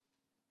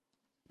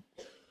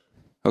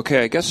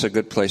Okay, I guess a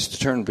good place to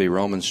turn would be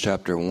Romans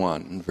chapter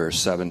 1, verse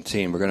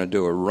 17. We're going to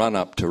do a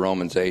run-up to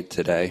Romans 8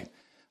 today.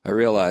 I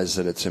realize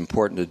that it's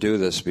important to do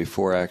this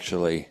before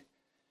actually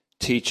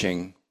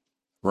teaching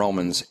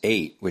Romans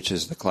 8, which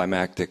is the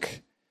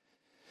climactic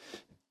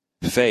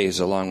phase,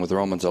 along with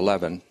Romans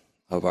 11,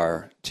 of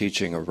our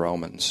teaching of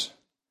Romans.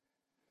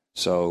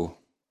 So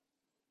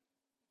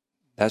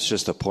that's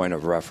just a point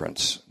of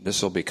reference.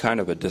 This will be kind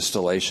of a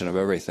distillation of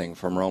everything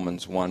from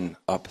Romans 1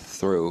 up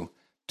through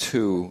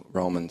to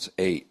Romans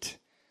 8.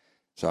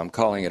 So I'm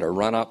calling it a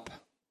run-up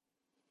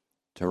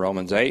to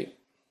Romans 8.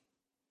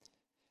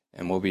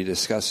 And we'll be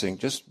discussing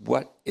just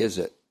what is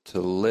it to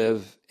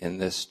live in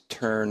this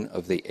turn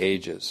of the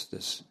ages,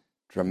 this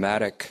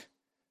dramatic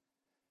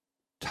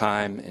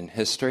time in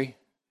history,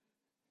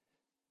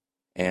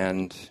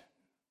 and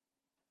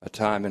a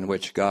time in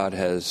which God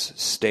has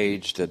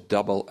staged a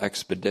double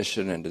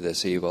expedition into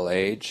this evil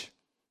age.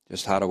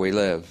 Just how do we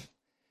live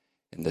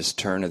in this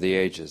turn of the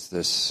ages,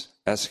 this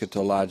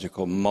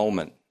eschatological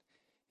moment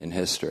in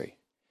history?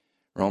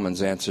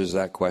 Romans answers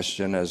that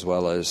question as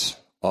well as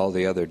all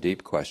the other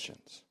deep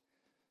questions.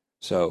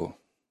 So,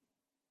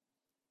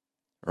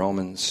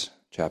 Romans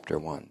chapter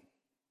 1.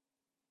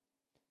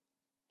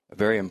 A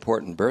very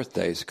important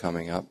birthday is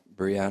coming up.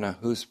 Brianna,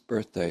 whose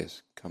birthday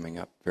is coming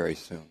up very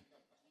soon?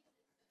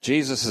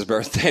 Jesus'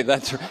 birthday.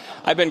 That's right.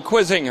 I've been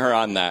quizzing her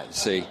on that,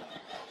 see.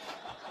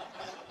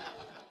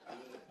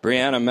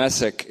 Brianna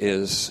Messick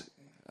is...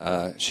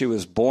 she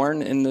was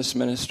born in this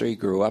ministry,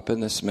 grew up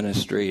in this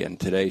ministry, and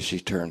today she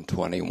turned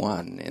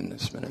 21 in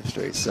this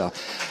ministry. So,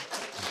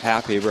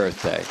 happy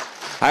birthday.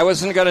 I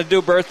wasn't going to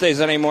do birthdays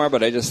anymore,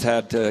 but I just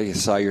had to. You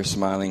saw your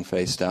smiling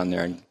face down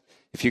there, and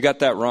if you got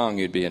that wrong,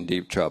 you'd be in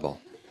deep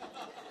trouble.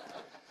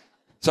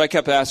 So I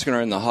kept asking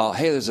her in the hall,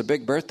 hey, there's a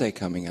big birthday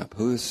coming up.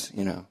 Who's,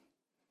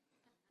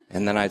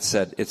 And then I'd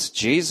said, it's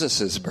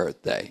Jesus'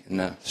 birthday.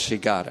 And she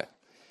got it.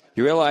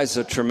 You realize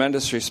a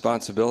tremendous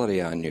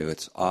responsibility on you.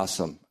 It's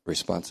awesome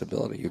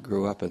responsibility. You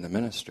grew up in the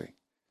ministry.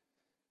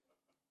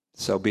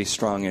 So be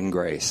strong in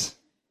grace.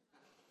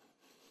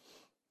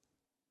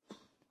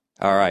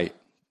 All right.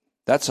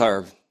 That's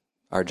our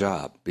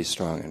job, be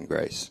strong in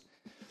grace.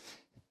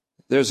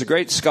 There's a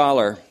great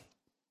scholar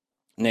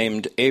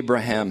named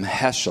Abraham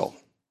Heschel.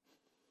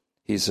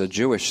 He's a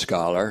Jewish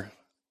scholar,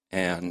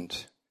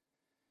 and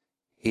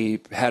he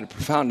had a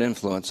profound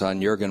influence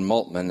on Jürgen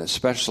Moltmann,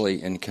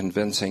 especially in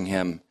convincing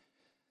him,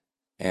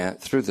 and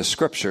through the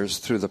scriptures,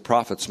 through the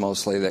prophets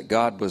mostly, that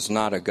God was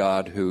not a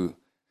God who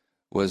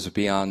was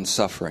beyond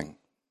suffering.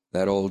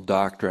 That old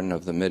doctrine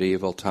of the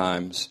medieval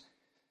times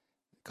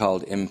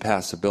called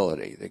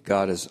impassibility, that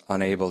God is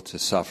unable to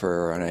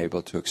suffer or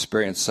unable to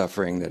experience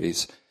suffering, that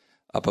he's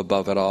up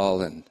above it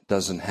all and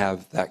doesn't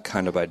have that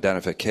kind of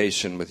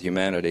identification with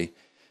humanity.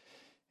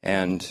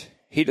 And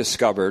he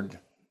discovered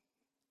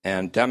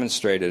and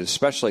demonstrated,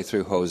 especially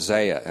through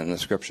Hosea and the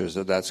scriptures,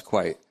 that that's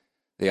quite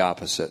the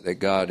opposite, that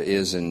God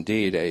is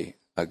indeed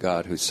a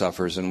God who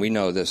suffers. And we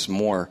know this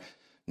more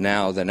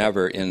now than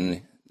ever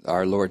in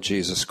our Lord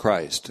Jesus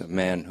Christ, a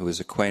man who is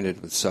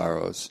acquainted with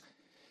sorrows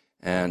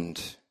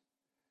and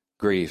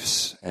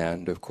griefs,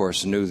 and of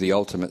course knew the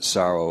ultimate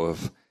sorrow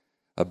of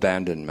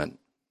abandonment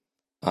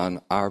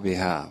on our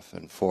behalf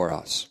and for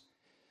us.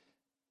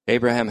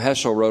 Abraham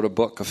Heschel wrote a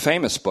book, a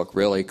famous book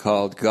really,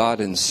 called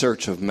God in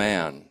Search of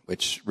Man,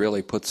 which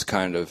really puts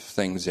kind of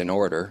things in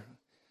order.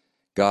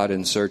 God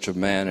in Search of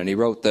Man. And he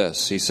wrote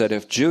this. He said,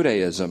 if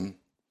Judaism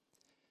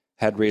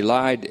had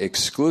relied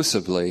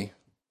exclusively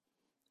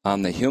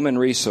on the human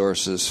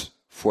resources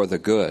for the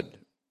good,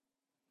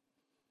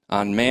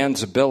 on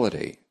man's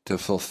ability to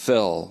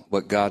fulfill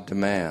what God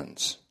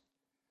demands,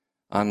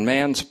 on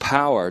man's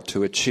power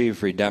to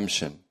achieve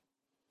redemption,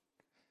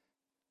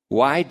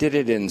 why did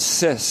it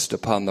insist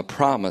upon the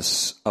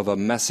promise of a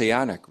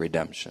messianic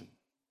redemption?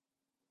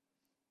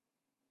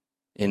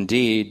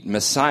 Indeed,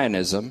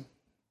 messianism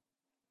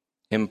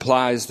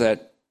implies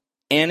that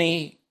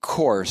any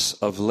course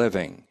of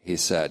living, he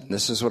said, and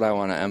this is what I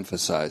want to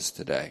emphasize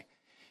today,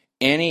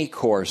 any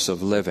course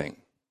of living,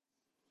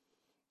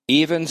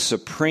 even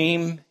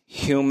supreme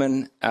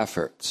human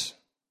efforts,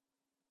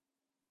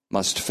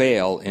 must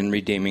fail in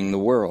redeeming the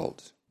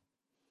world.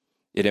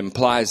 It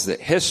implies that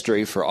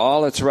history, for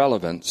all its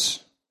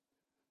relevance,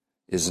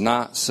 is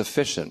not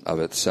sufficient of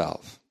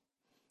itself.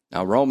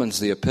 Now, Romans,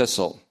 the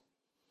epistle,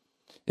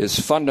 is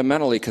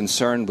fundamentally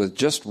concerned with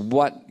just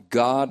what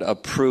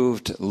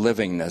God-approved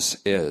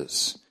livingness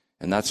is.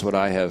 And that's what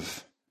I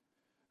have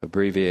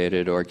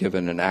abbreviated or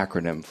given an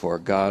acronym for.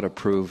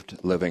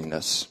 God-approved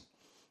livingness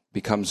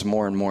becomes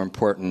more and more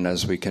important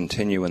as we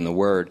continue in the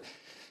Word.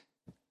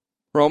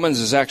 Romans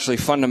is actually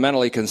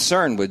fundamentally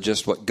concerned with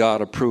just what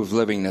God-approved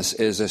livingness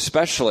is,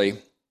 especially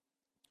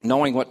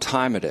knowing what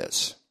time it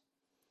is.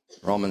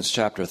 Romans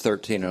chapter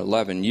 13 and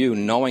 11, you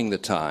knowing the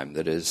time,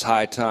 that it is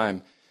high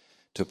time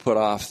to put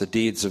off the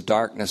deeds of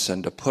darkness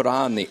and to put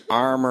on the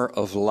armor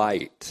of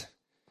light.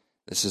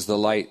 This is the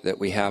light that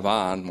we have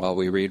on while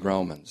we read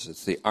Romans.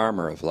 It's the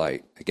armor of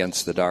light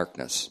against the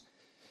darkness.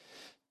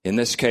 In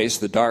this case,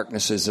 the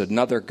darkness is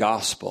another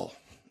gospel.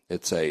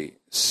 It's a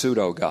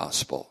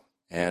pseudo-gospel,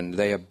 and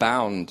they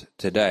abound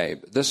today.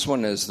 But this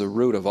one is the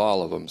root of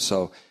all of them.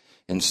 So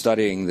in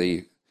studying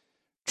the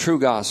true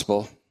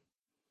gospel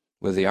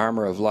with the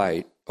armor of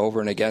light over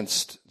and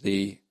against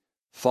the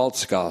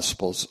false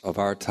gospels of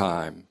our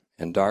time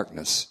and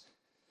darkness,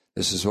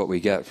 this is what we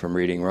get from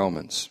reading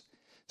Romans.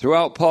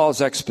 Throughout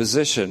Paul's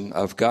exposition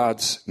of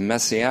God's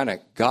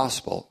messianic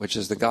gospel, which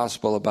is the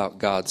gospel about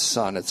God's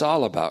Son, it's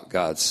all about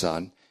God's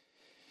Son,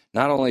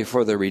 not only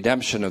for the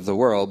redemption of the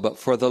world, but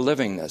for the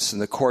livingness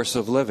and the course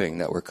of living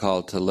that we're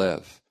called to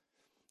live.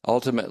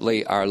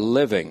 Ultimately, our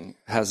living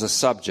has a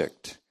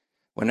subject.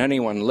 When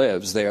anyone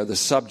lives, they are the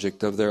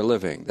subject of their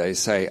living. They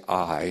say,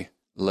 I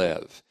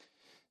live.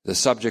 The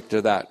subject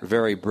of that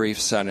very brief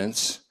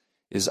sentence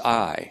is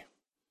I.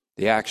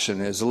 The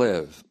action is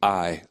live.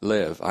 I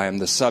live. I am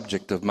the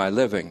subject of my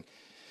living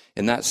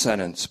in that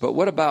sentence. But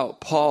what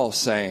about Paul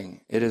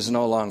saying, it is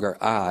no longer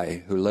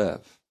I who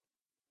live,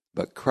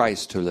 but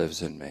Christ who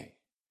lives in me?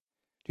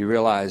 Do you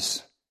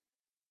realize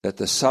that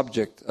the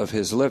subject of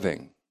his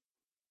living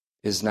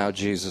is now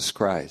Jesus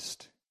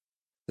Christ,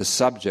 the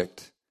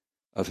subject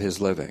of his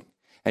living?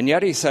 And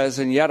yet he says,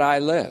 and yet I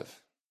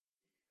live.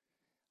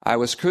 I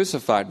was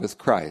crucified with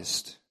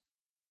Christ,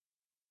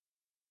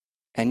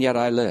 and yet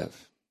I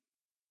live.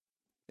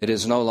 It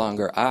is no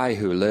longer I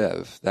who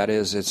live. That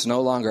is, it's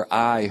no longer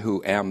I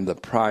who am the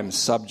prime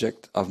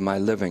subject of my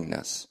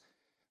livingness,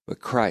 but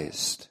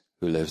Christ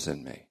who lives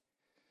in me.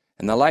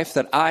 And the life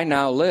that I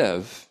now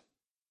live,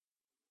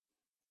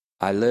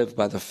 I live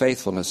by the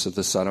faithfulness of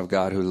the Son of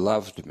God who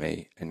loved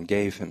me and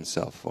gave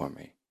himself for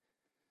me.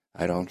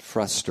 I don't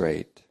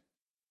frustrate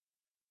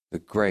the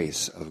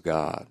grace of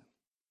God.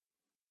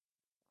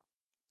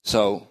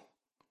 So,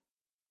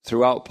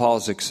 throughout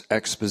Paul's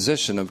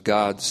exposition of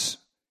God's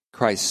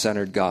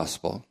Christ-centered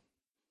gospel,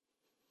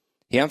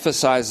 he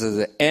emphasizes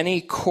that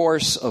any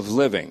course of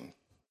living,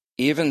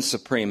 even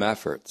supreme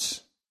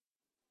efforts,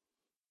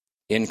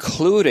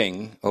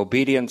 including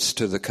obedience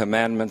to the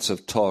commandments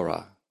of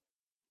Torah,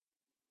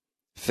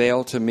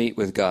 fail to meet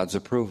with God's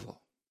approval.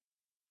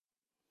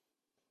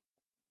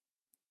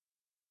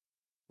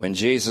 When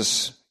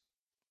Jesus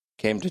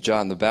came to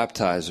John the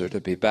Baptizer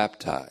to be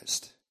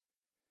baptized,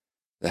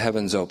 the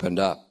heavens opened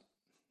up,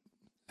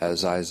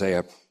 as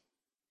Isaiah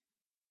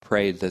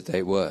prayed that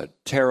they would.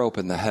 Tear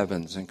open the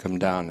heavens and come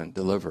down and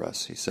deliver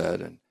us, he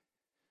said in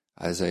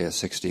Isaiah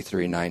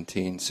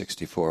 63:19,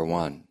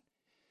 64:1.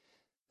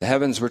 The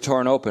heavens were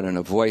torn open, and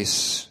a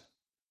voice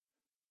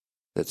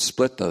that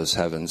split those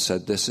heavens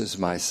said, this is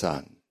my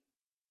Son,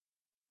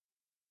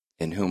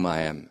 in whom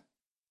I am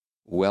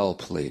well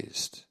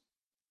pleased.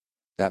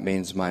 That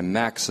means my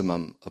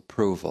maximum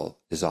approval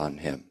is on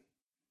him.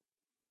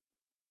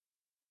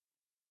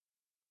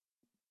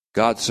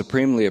 God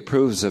supremely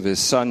approves of his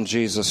Son,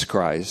 Jesus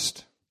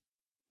Christ,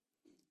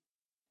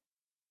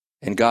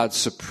 and God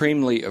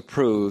supremely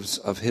approves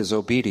of his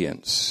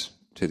obedience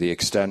to the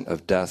extent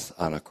of death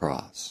on a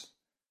cross.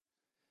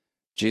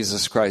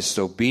 Jesus Christ's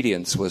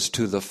obedience was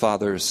to the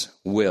Father's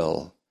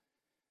will.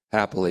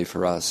 Happily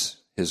for us,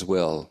 his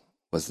will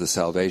was the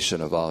salvation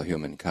of all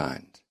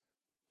humankind.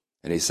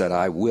 And he said,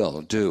 I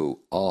will do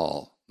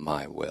all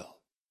my will.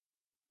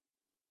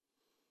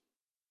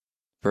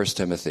 1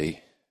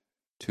 Timothy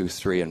 2,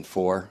 3, and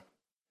 4.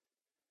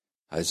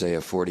 Isaiah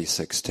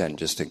 46:10,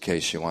 just in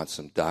case you want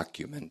some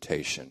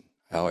documentation.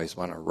 I always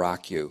want to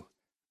rock you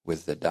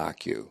with the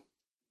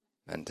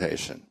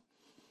documentation.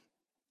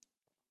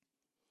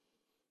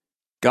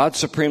 God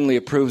supremely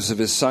approves of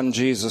his Son,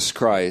 Jesus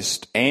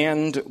Christ,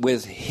 and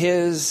with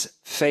his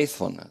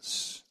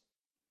faithfulness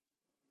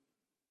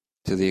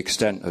to the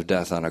extent of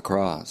death on a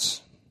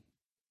cross.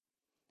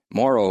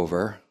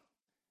 Moreover,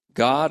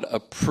 God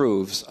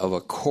approves of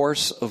a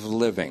course of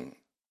living,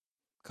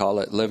 call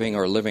it living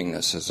or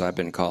livingness as I've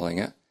been calling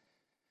it,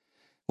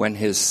 when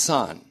his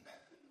Son,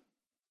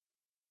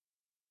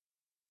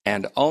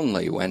 and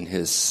only when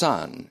his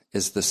Son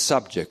is the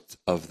subject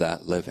of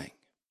that living.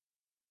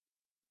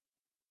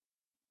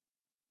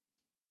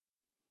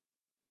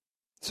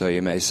 So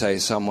you may say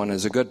someone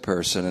is a good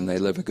person and they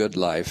live a good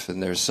life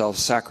and their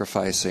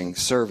self-sacrificing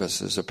service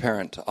is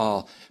apparent to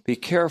all. Be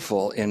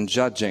careful in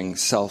judging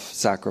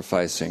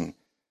self-sacrificing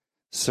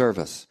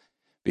service.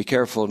 Be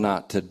careful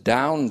not to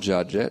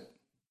down-judge it,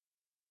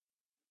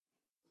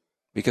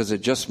 because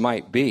it just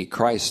might be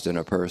Christ in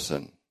a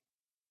person.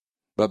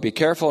 But be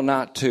careful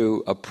not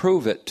to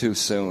approve it too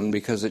soon,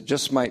 because it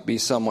just might be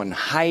someone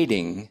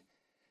hiding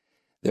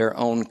their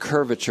own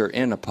curvature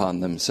in upon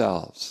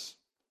themselves,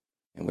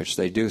 in which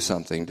they do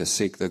something to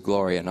seek the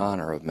glory and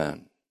honor of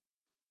men.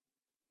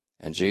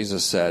 And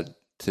Jesus said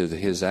to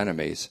his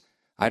enemies,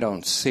 I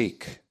don't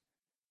seek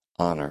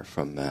honor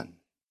from men.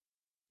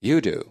 You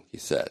do, he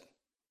said.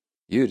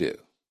 You do,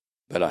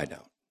 but I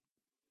don't.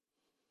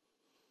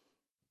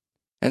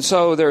 And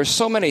so there are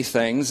so many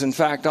things, in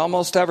fact,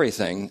 almost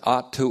everything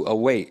ought to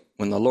await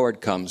when the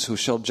Lord comes, who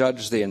shall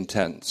judge the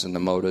intents and the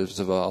motives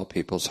of all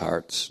people's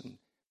hearts and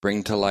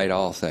bring to light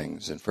all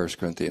things in 1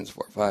 Corinthians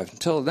 4:5.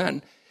 Until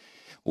then,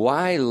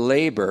 why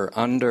labor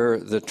under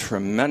the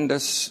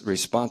tremendous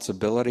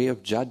responsibility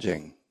of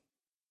judging?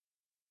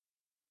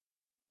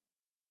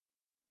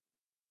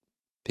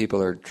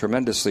 People are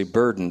tremendously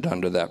burdened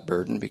under that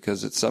burden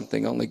because it's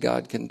something only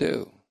God can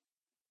do.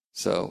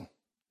 So,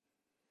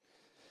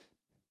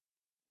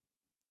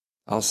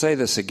 I'll say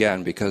this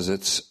again because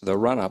it's the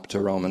run-up to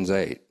Romans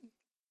 8.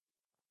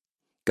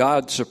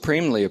 God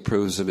supremely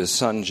approves of his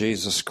Son,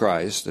 Jesus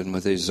Christ, and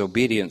with his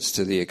obedience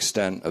to the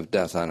extent of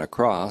death on a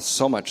cross,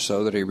 so much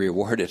so that he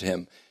rewarded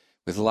him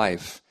with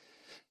life.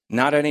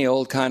 Not any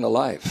old kind of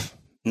life,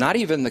 not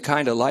even the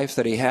kind of life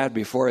that he had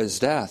before his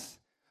death,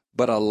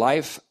 but a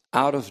life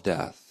out of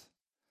death,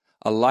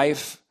 a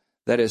life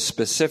that is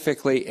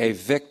specifically a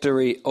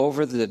victory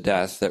over the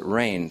death that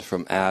reigned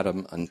from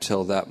Adam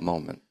until that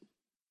moment.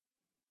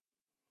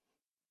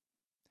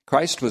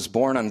 Christ was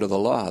born under the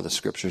law, the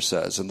Scripture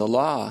says, and the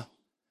law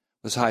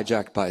was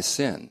hijacked by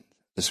sin,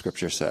 the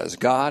Scripture says.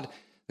 God,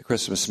 the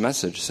Christmas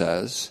message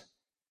says,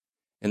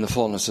 in the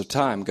fullness of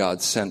time,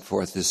 God sent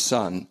forth his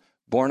Son,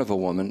 born of a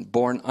woman,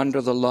 born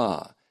under the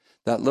law.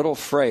 That little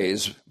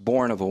phrase,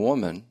 born of a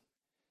woman,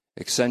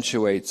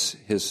 accentuates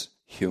his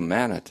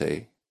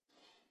humanity,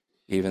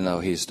 even though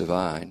he's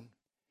divine.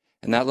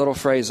 And that little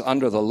phrase,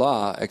 under the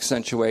law,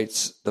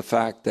 accentuates the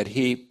fact that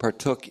he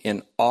partook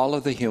in all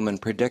of the human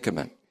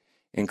predicament,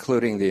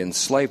 including the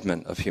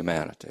enslavement of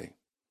humanity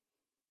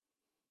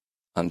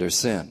under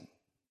sin,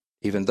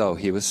 even though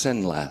he was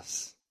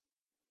sinless.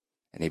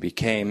 And he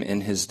became,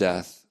 in his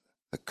death,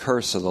 the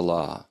curse of the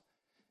law,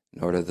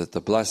 in order that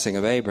the blessing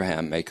of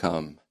Abraham may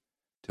come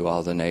to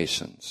all the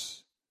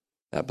nations.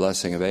 That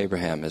blessing of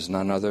Abraham is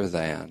none other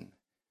than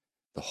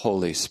the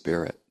Holy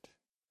Spirit,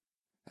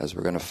 as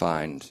we're going to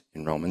find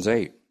in Romans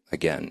 8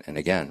 again and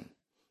again.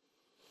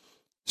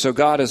 So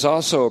God has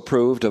also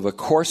approved of a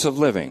course of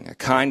living, a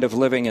kind of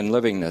living and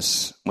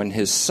livingness, when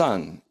his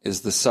Son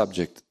is the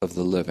subject of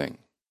the living.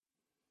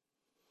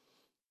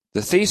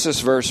 The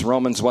thesis verse,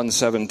 Romans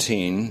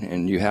 1:17,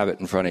 and you have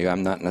it in front of you.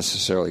 I'm not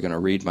necessarily going to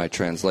read my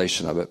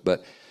translation of it,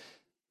 but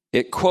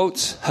it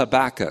quotes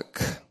Habakkuk,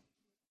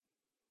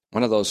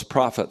 one of those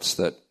prophets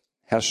that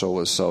Heschel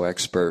was so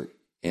expert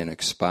in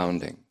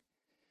expounding.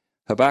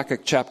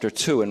 Habakkuk chapter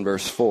 2 and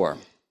verse 4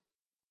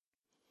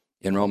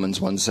 in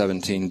Romans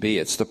 1:17b.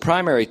 It's the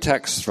primary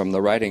text from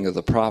the writing of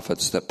the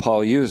prophets that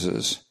Paul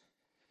uses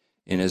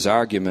in his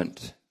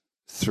argument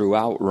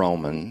throughout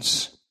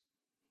Romans.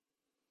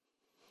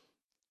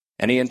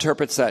 And he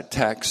interprets that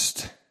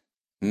text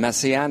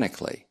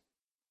messianically,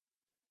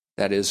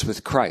 that is,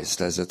 with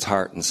Christ as its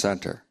heart and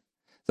center.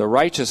 The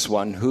righteous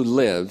one who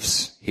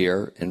lives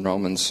here in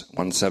Romans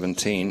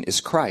 1:17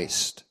 is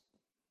Christ.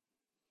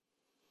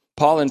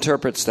 Paul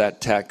interprets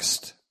that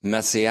text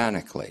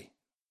messianically,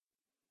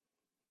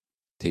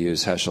 to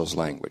use Heschel's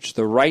language.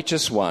 The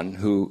righteous one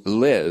who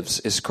lives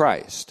is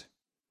Christ.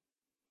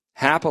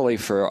 Happily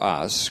for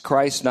us,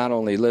 Christ not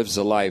only lives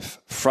a life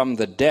from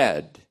the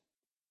dead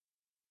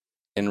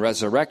in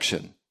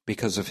resurrection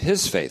because of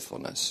his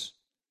faithfulness.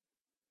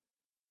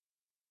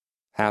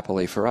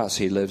 Happily for us,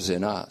 he lives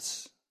in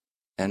us,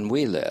 and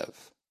we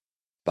live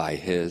by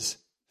his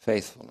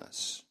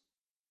faithfulness.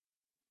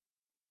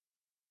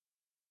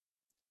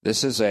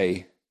 This is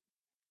a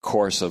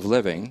course of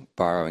living,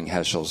 borrowing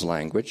Heschel's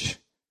language,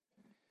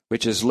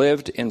 which is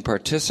lived in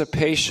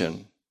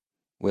participation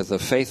with the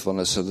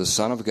faithfulness of the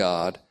Son of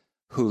God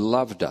who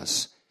loved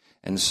us.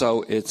 And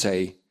so it's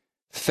a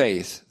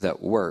faith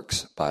that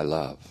works by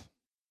love.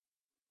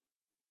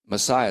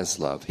 Messiah's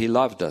love. He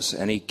loved us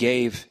and he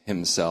gave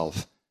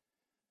himself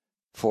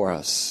for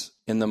us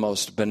in the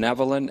most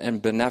benevolent and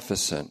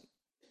beneficent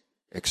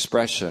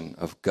expression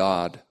of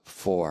God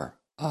for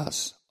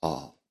us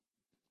all.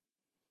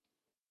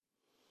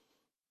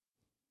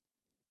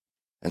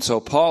 And so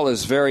Paul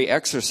is very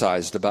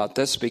exercised about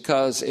this,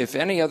 because if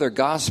any other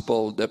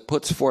gospel that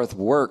puts forth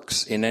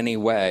works in any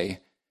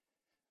way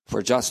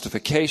for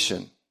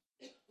justification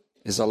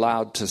is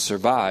allowed to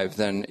survive,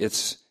 then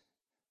its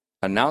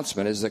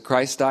announcement is that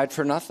Christ died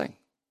for nothing.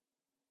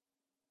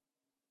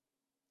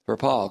 For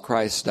Paul,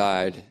 Christ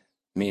died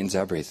means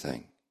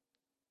everything.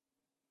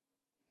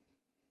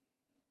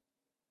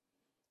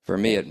 For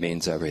me, it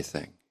means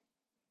everything.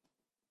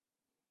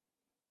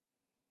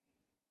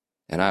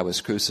 And I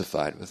was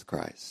crucified with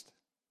Christ.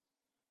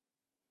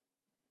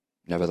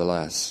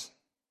 Nevertheless,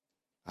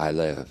 I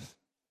live.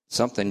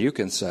 Something you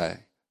can say,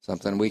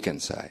 something we can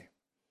say.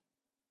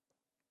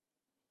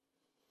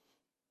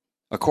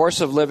 A course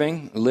of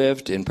living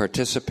lived in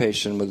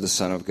participation with the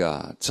Son of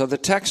God. So the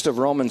text of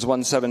Romans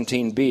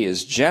 1:17b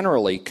is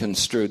generally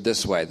construed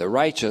this way: the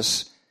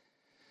righteous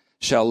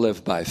shall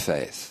live by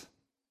faith.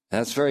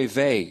 That's very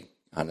vague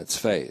on its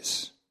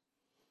face.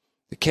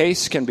 The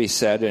case can be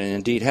said, and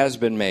indeed has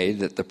been made,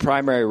 that the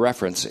primary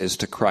reference is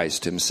to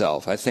Christ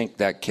himself. I think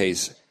that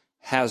case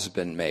has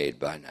been made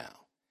by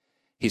now.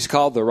 He's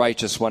called the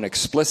righteous one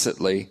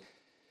explicitly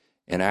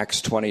in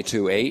Acts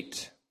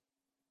 22:8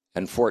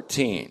 and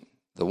 14.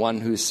 The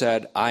one who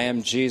said, "I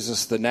am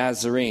Jesus the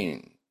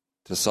Nazarene,"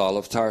 to Saul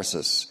of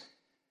Tarsus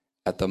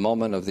at the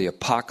moment of the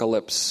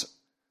apocalypse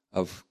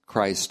of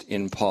Christ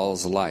in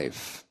Paul's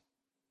life.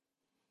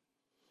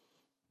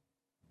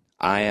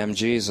 I am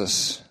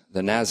Jesus,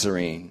 the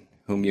Nazarene,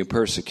 whom you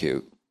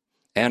persecute.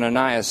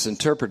 Ananias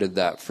interpreted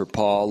that for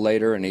Paul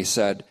later, and he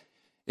said,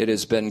 it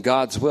has been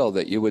God's will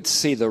that you would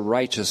see the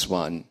righteous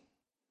one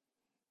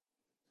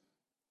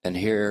and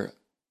hear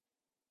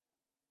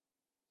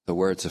the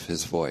words of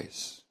his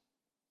voice.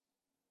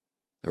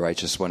 The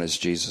righteous one is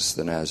Jesus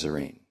the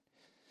Nazarene.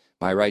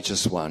 My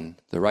righteous one,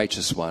 the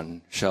righteous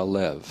one, shall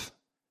live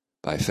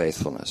by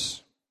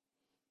faithfulness.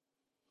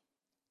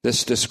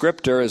 This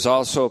descriptor is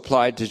also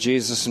applied to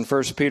Jesus in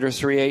 1 Peter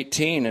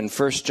 3:18 and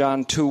 1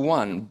 John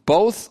 2:1,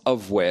 both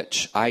of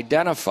which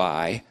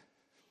identify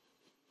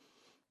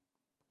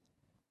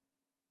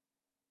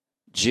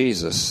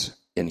Jesus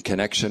in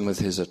connection with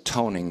his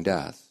atoning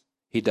death.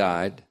 He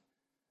died,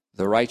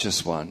 the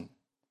righteous one,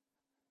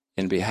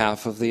 in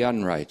behalf of the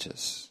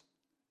unrighteous,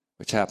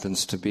 which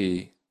happens to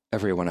be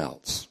everyone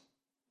else,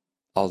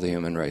 all the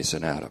human race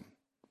in Adam.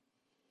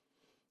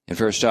 In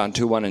 1 John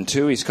 2:1 and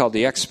 2, he's called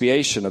the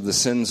expiation of the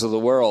sins of the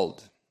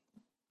world,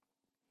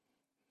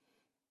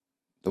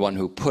 the one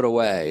who put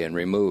away and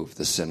removed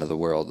the sin of the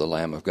world, the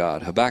Lamb of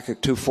God.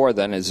 Habakkuk 2:4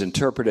 then is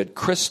interpreted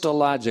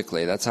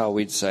Christologically, that's how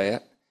we'd say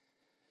it,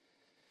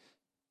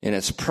 in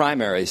its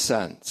primary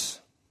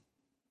sense.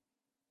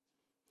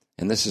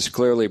 And this is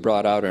clearly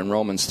brought out in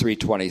Romans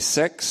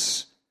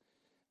 3:26,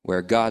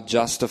 where God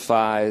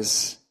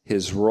justifies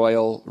his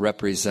royal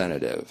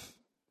representative.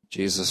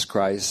 Jesus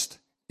Christ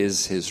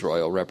is his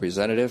royal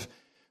representative,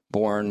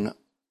 born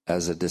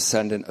as a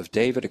descendant of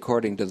David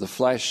according to the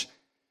flesh,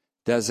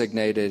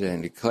 designated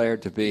and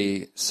declared to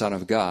be Son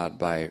of God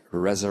by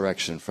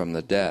resurrection from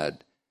the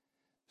dead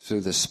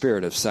through the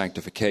Spirit of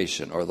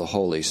sanctification, or the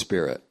Holy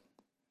Spirit,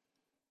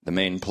 the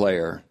main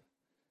player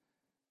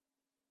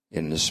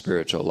in the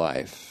spiritual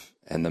life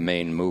and the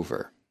main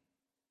mover.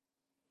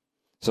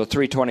 So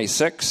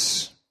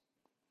 3:26,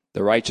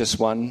 the righteous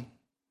one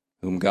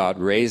whom God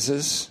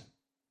raises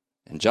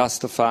and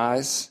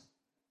justifies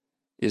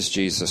is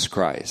Jesus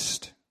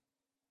Christ.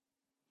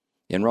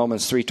 In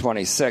Romans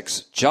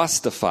 3:26,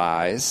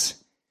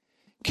 justifies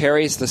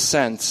carries the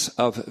sense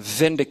of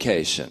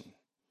vindication.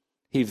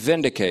 He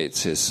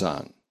vindicates his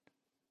Son,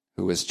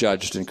 who was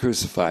judged and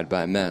crucified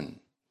by men.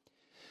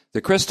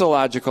 The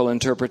Christological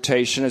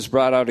interpretation is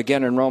brought out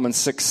again in Romans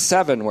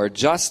 6:7, where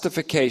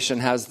justification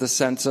has the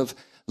sense of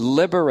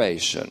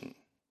liberation.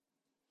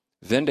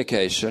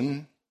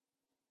 Vindication,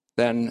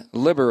 then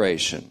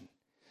liberation.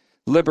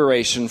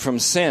 Liberation from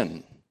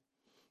sin.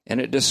 And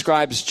it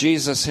describes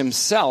Jesus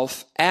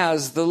himself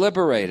as the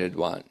liberated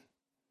one.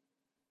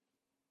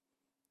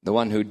 The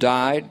one who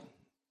died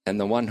and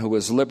the one who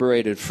was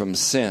liberated from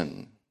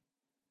sin,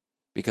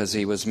 because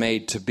he was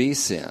made to be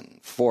sin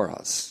for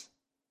us,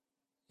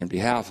 in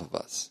behalf of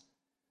us,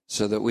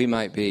 so that we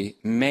might be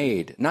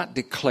made, not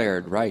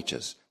declared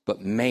righteous,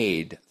 but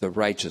made the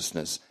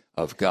righteousness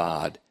of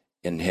God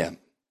in him.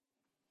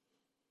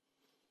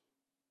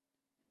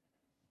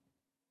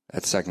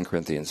 That's 2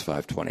 Corinthians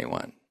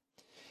 5:21.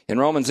 In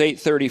Romans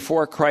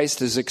 8:34,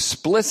 Christ is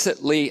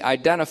explicitly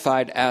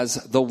identified as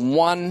the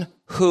one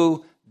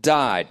who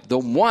died. The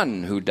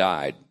one who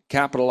died.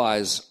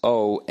 Capitalize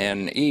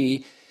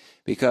O-N-E,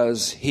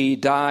 because he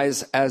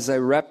dies as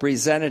a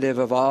representative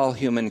of all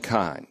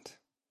humankind.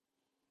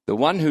 The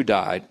one who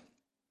died.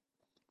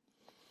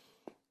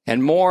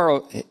 And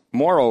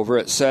moreover,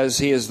 it says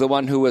he is the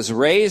one who was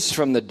raised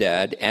from the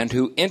dead and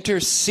who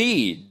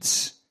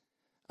intercedes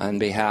on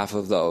behalf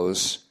of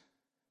those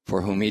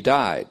for whom he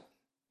died,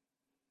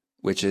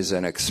 which is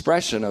an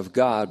expression of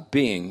God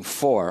being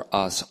for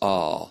us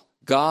all.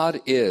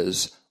 God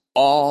is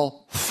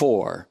all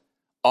for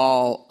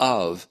all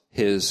of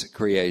his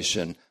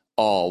creation,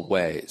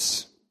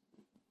 always.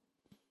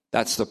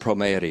 That's the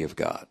promeity of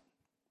God.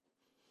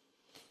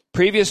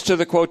 Previous to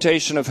the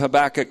quotation of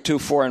Habakkuk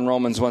 2:4 and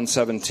Romans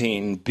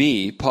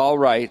 1:17b, Paul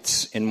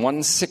writes in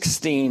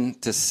 1:16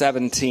 to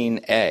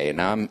 17a.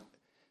 Now I'm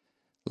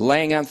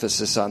laying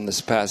emphasis on this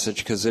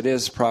passage because it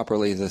is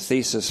properly the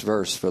thesis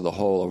verse for the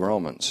whole of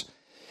Romans.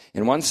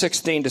 In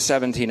 1:16 to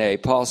 17a,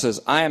 Paul says,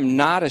 I am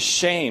not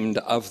ashamed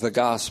of the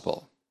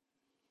gospel,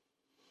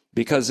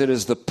 because it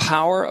is the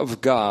power of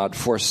God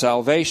for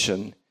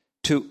salvation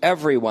to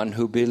everyone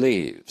who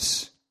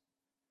believes,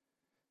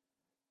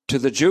 to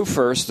the Jew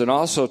first and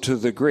also to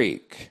the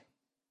Greek.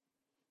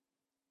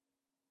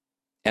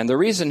 And the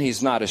reason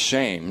he's not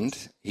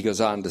ashamed, he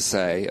goes on to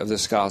say, of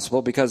this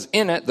gospel, because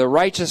in it the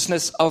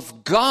righteousness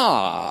of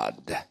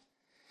God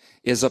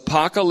is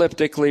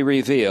apocalyptically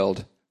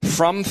revealed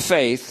from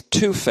faith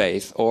to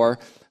faith, or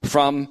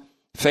from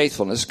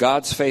faithfulness,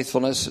 God's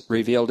faithfulness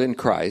revealed in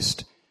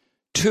Christ,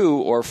 to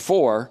or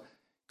for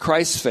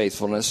Christ's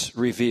faithfulness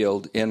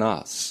revealed in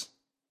us.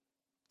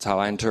 That's how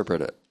I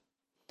interpret it.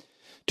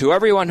 To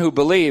everyone who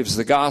believes,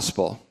 the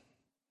gospel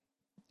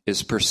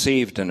is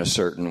perceived in a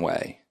certain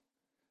way.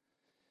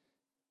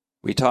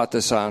 We taught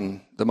this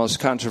on the most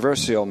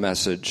controversial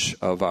message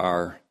of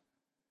our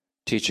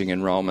teaching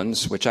in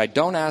Romans, which I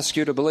don't ask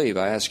you to believe.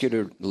 I ask you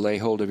to lay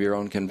hold of your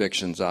own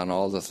convictions on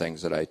all the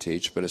things that I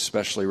teach, but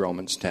especially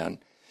Romans 10.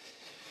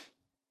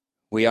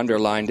 We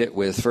underlined it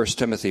with 1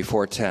 Timothy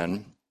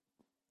 4:10.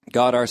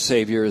 God our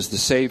Savior is the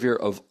Savior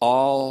of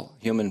all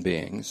human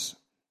beings,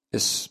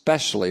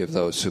 especially of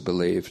those who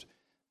believed,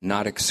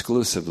 not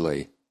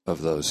exclusively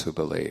of those who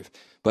believe.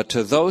 But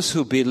to those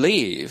who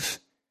believe,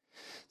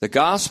 the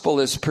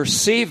gospel is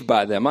perceived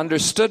by them,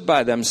 understood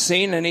by them,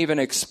 seen and even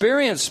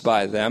experienced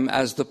by them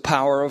as the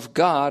power of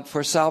God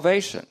for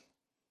salvation.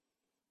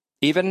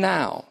 Even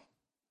now,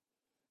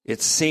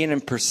 it's seen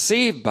and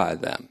perceived by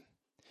them.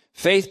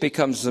 Faith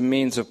becomes the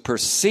means of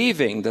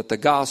perceiving that the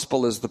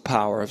gospel is the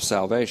power of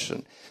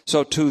salvation.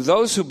 So to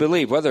those who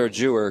believe, whether a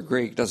Jew or a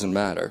Greek, doesn't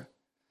matter,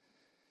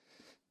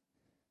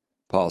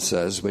 Paul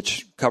says,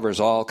 which covers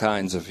all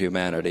kinds of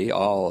humanity,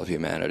 all of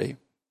humanity.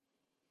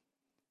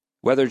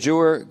 Whether Jew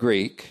or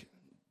Greek,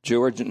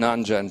 Jew or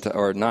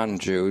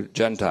non-Jew,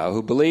 Gentile,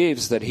 who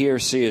believes that he or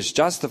she is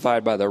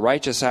justified by the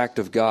righteous act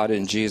of God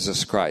in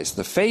Jesus Christ.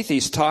 The faith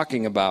he's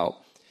talking about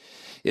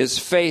is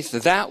faith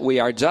that we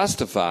are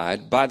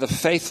justified by the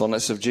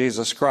faithfulness of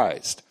Jesus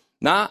Christ.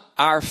 Not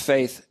our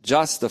faith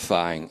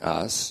justifying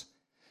us,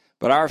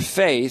 but our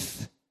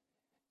faith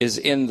is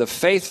in the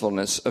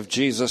faithfulness of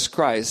Jesus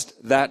Christ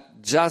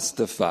that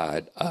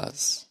justified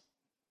us.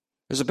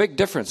 There's a big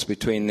difference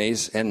between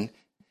these, and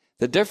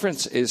the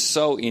difference is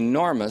so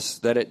enormous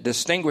that it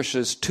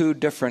distinguishes two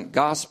different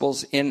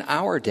gospels in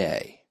our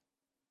day.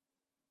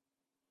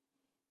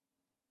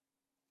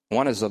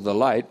 One is of the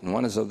light and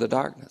one is of the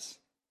darkness.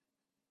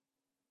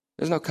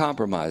 There's no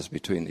compromise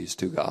between these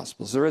two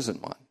gospels. There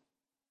isn't one.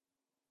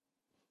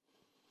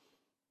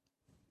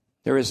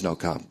 There is no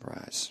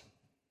compromise.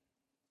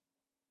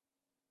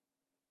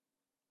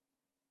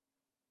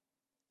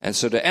 And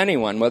so to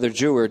anyone, whether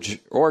Jew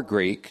or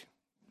Greek,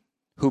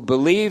 who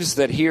believes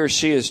that he or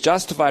she is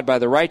justified by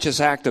the righteous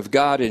act of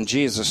God in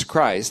Jesus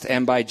Christ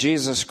and by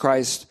Jesus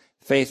Christ's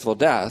faithful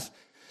death,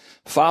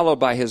 followed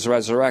by his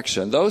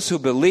resurrection, those who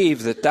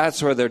believe that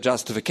that's where their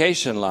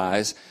justification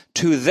lies,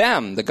 to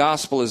them the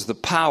gospel is the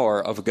power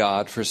of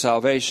God for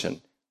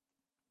salvation.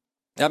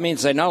 That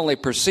means they not only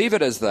perceive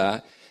it as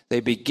that, they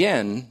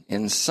begin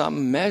in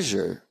some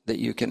measure that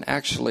you can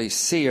actually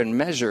see and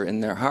measure in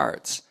their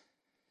hearts.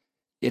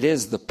 It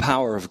is the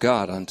power of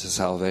God unto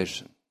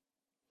salvation,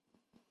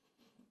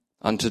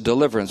 unto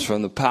deliverance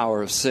from the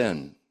power of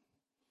sin,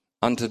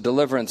 unto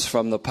deliverance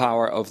from the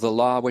power of the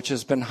law which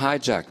has been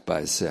hijacked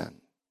by sin,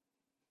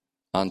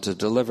 unto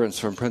deliverance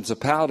from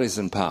principalities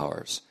and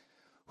powers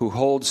who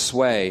hold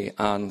sway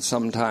on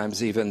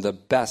sometimes even the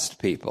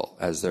best people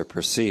as they're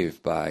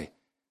perceived by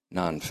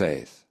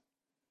non-faith.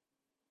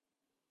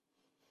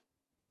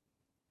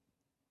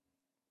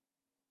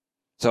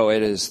 So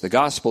it is, the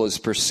gospel is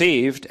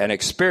perceived and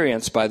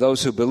experienced by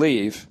those who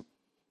believe,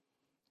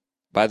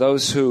 by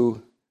those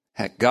who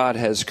God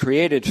has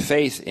created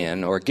faith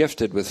in or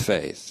gifted with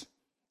faith.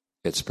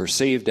 It's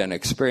perceived and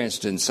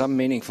experienced in some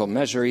meaningful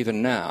measure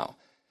even now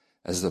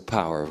as the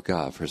power of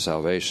God for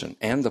salvation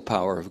and the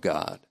power of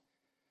God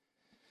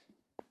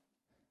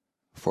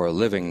for a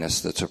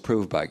livingness that's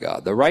approved by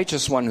God. The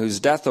righteous one whose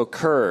death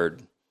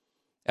occurred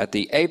at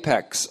the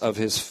apex of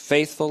his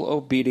faithful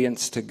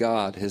obedience to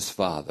God, his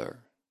Father,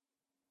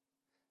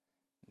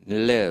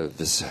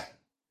 lives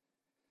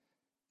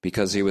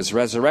because he was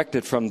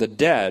resurrected from the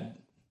dead,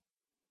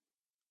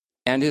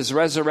 and his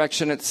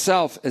resurrection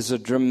itself is a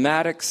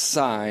dramatic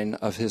sign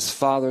of his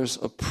Father's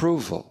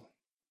approval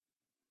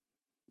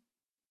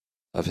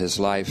of his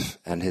life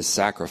and his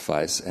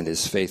sacrifice and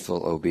his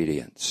faithful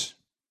obedience.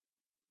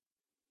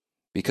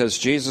 Because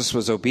Jesus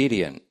was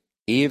obedient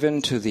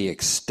even to the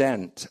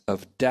extent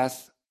of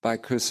death by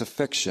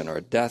crucifixion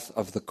or death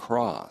of the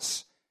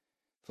cross,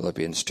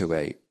 Philippians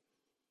 2:8.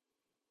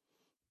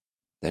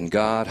 Then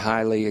God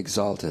highly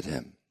exalted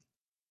him.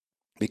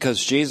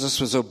 Because Jesus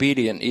was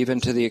obedient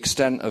even to the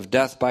extent of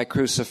death by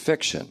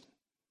crucifixion,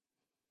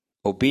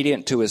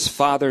 obedient to his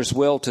Father's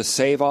will to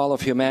save all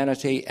of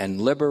humanity and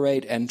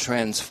liberate and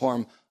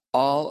transform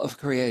all of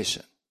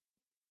creation.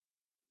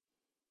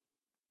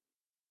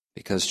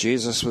 Because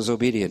Jesus was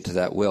obedient to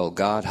that will,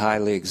 God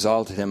highly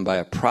exalted him by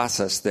a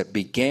process that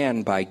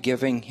began by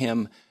giving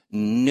him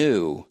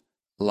new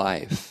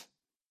life,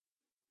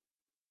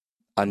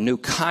 a new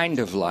kind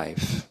of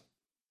life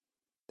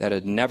that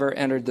had never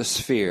entered the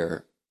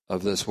sphere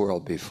of this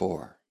world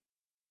before.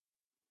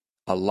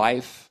 A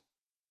life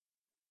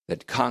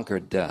that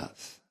conquered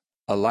death.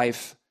 A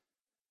life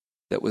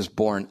that was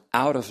born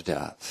out of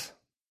death.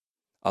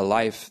 A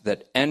life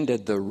that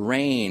ended the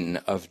reign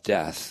of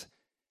death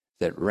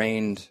that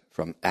reigned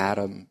from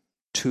Adam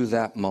to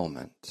that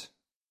moment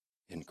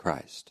in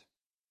Christ.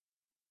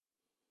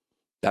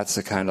 That's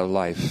the kind of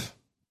life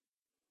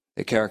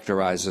that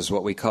characterizes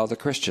what we call the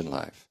Christian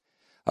life.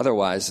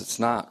 Otherwise, it's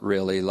not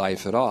really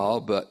life at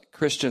all, but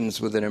Christians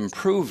with an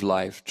improved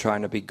life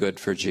trying to be good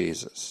for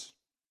Jesus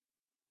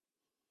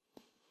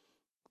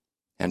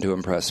and to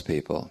impress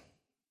people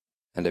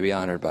and to be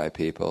honored by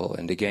people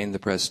and to gain the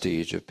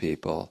prestige of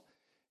people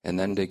and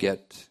then to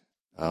get,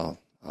 I'll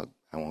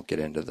I won't get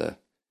into the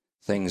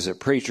things that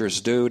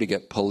preachers do to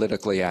get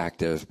politically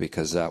active,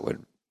 because that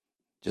would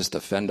just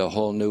offend a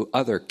whole new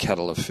other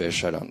kettle of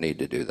fish. I don't need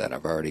to do that.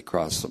 I've already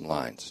crossed some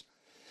lines.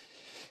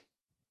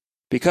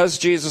 Because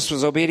Jesus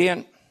was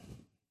obedient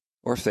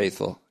or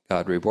faithful,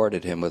 God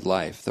rewarded him with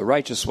life. The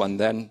righteous one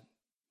then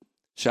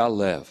shall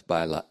live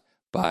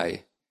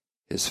by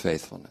his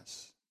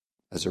faithfulness,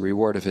 as a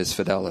reward of his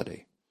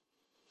fidelity.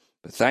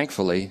 But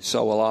thankfully,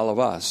 so will all of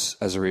us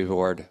as a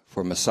reward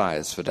for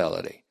Messiah's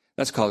fidelity.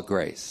 That's called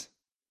grace.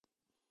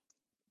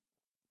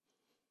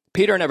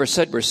 Peter never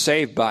said we're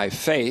saved by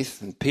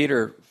faith. And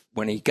Peter,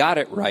 when he got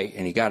it right,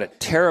 and he got it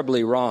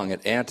terribly wrong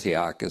at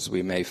Antioch, as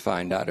we may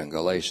find out in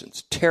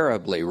Galatians,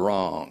 terribly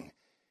wrong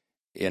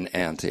in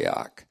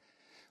Antioch.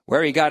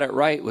 Where he got it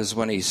right was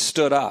when he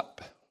stood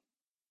up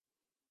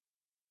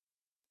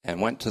and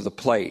went to the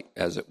plate,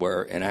 as it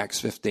were, in Acts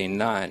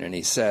 15:9, and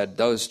he said,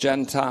 those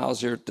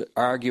Gentiles you're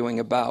arguing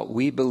about,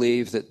 we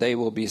believe that they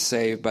will be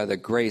saved by the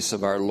grace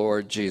of our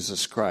Lord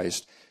Jesus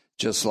Christ,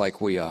 just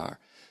like we are.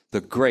 The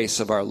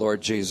grace of our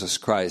Lord Jesus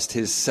Christ,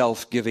 his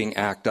self-giving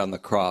act on the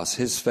cross,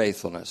 his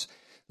faithfulness.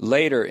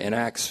 Later in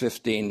Acts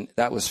 15,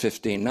 that was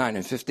 15:9.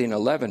 In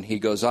 15:11, he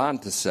goes on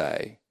to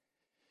say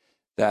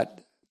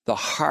that the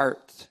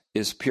heart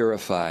is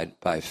purified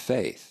by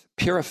faith.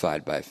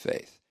 Purified by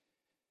faith.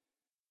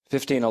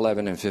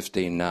 15:11 and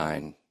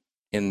 15:9,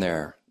 in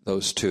there,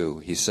 those two,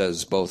 he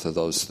says both of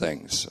those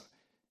things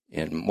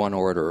in one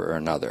order or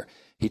another.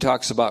 He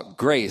talks about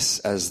grace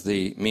as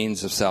the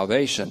means of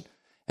salvation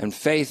and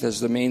faith as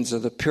the means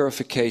of the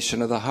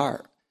purification of the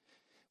heart.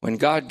 When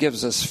God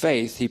gives us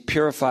faith, he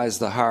purifies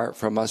the heart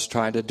from us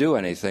trying to do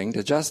anything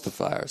to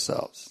justify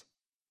ourselves,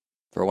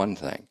 for one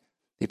thing.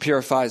 He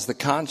purifies the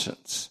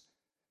conscience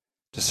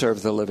to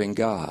serve the living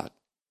God.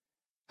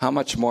 How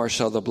much more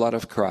shall the blood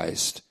of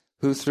Christ,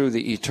 who through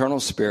the eternal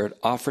Spirit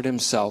offered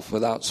himself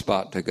without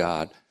spot to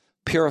God,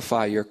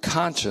 purify your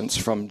conscience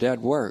from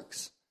dead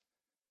works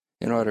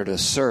in order to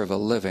serve a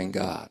living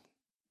God?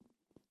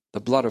 The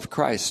blood of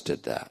Christ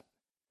did that.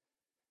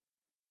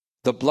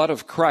 The blood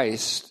of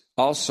Christ,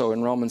 also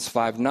in Romans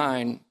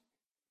 5:9,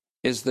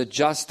 is the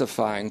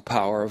justifying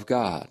power of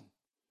God.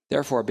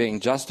 Therefore,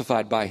 being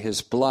justified by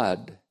his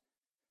blood,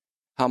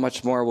 how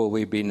much more will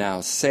we be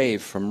now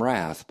saved from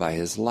wrath by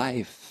his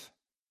life?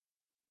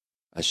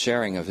 A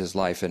sharing of his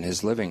life and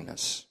his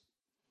livingness.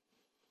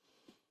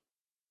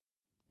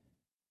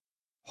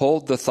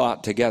 Hold the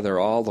thought together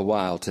all the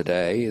while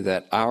today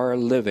that our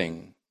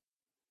living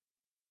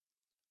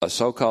a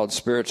so-called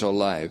spiritual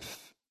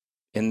life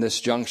in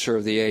this juncture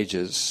of the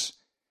ages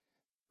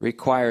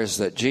requires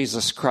that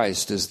Jesus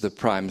Christ is the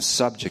prime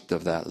subject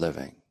of that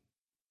living,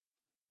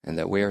 and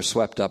that we are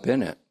swept up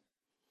in it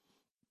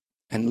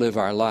and live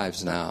our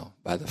lives now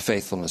by the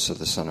faithfulness of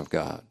the Son of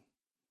God.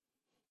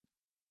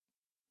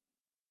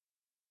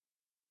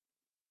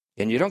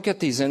 And you don't get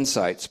these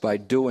insights by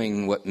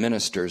doing what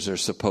ministers are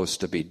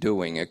supposed to be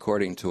doing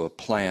according to a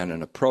plan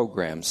and a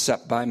program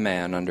set by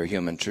man under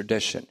human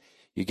tradition.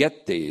 You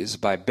get these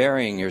by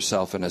burying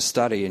yourself in a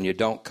study, and you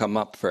don't come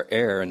up for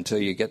air until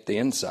you get the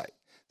insight.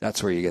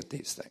 That's where you get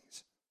these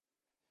things.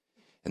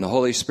 And the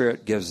Holy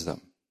Spirit gives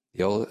them.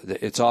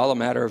 It's all a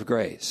matter of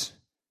grace.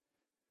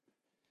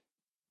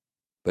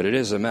 But it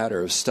is a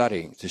matter of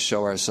studying to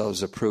show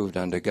ourselves approved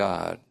unto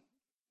God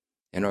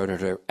in order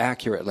to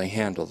accurately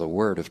handle the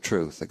word of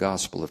truth, the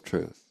gospel of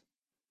truth.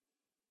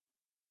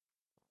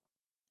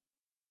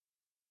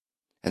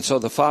 And so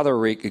the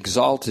Father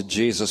exalted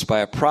Jesus by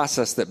a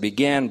process that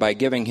began by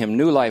giving him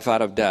new life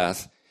out of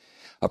death,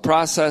 a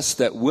process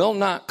that will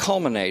not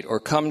culminate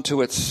or come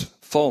to its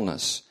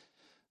fullness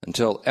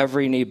until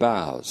every knee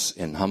bows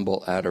in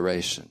humble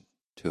adoration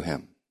to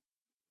him.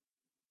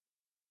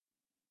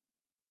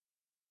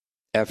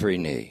 Every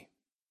knee.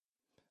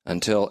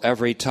 Until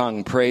every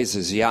tongue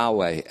praises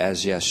Yahweh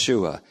as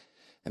Yeshua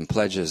and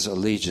pledges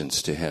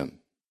allegiance to him.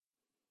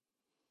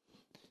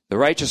 The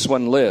righteous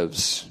one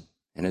lives,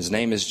 and his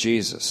name is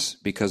Jesus,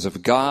 because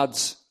of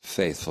God's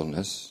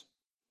faithfulness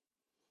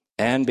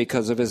and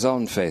because of his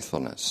own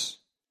faithfulness.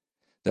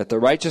 That the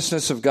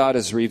righteousness of God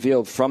is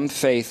revealed from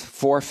faith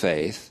for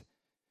faith,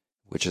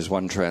 which is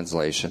one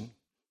translation,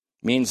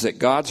 means that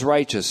God's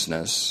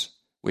righteousness,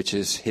 which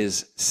is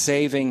his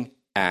saving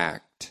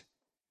act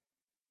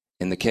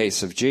in the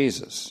case of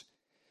Jesus,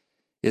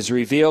 is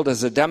revealed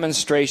as a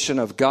demonstration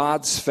of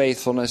God's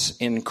faithfulness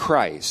in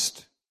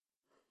Christ,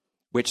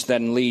 which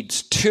then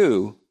leads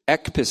to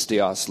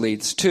ekpisteos,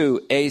 leads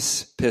to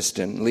eis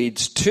piston,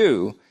 leads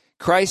to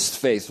Christ's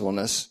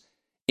faithfulness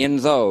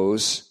in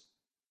those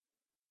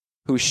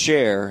who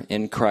share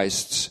in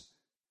Christ's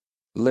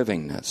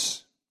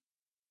livingness.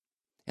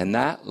 And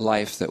that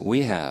life that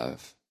we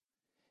have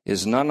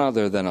is none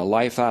other than a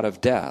life out of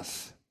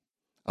death,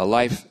 a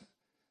life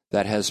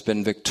that has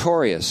been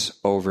victorious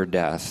over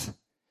death,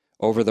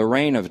 over the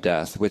reign of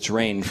death, which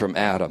reigned from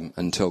Adam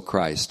until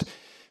Christ.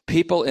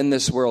 People in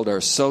this world are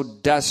so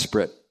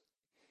desperate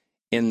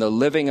in the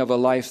living of a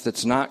life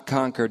that's not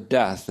conquered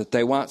death that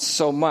they want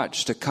so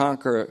much to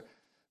conquer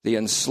the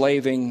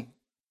enslaving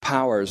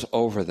powers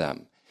over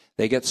them.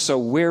 They get so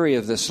weary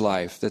of this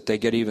life that they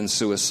get even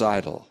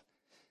suicidal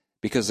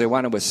because they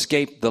want to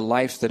escape the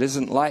life that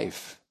isn't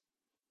life.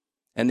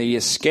 And the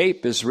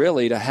escape is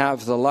really to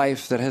have the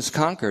life that has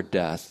conquered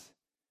death,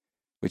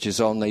 which is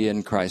only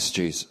in Christ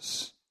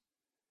Jesus.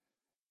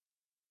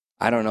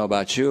 I don't know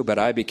about you, but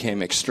I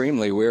became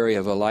extremely weary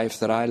of a life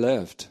that I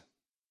lived.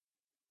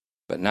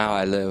 But now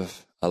I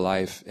live a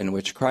life in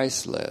which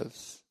Christ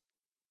lives,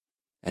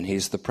 and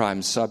he's the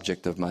prime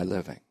subject of my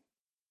living.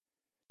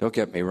 Don't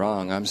get me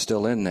wrong, I'm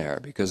still in there,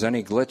 because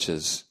any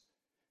glitches,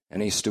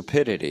 any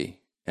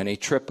stupidity, any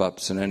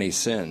trip-ups, and any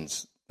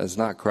sins, that's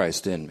not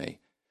Christ in me.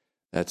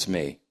 That's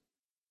me.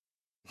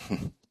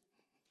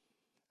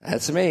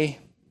 That's me.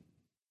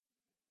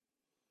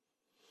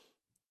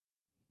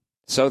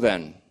 So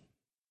then,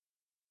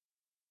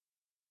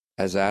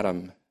 as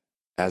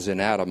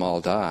in Adam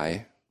all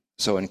die,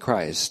 so in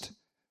Christ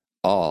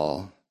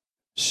all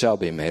shall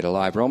be made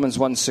alive. Romans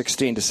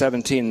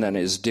 1:16-17 then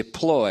is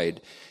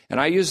deployed. And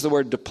I use the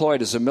word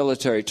deployed as a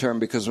military term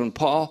because when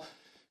Paul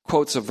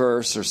quotes a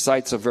verse or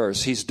cites a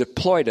verse, he's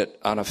deployed it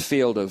on a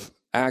field of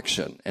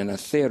action, in a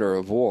theater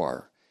of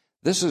war.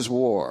 This is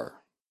war.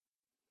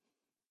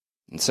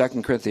 In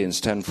 2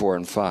 Corinthians 10:4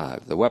 and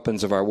 5, the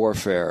weapons of our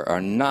warfare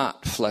are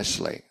not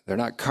fleshly. They're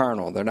not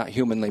carnal. They're not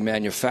humanly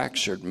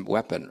manufactured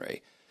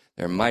weaponry.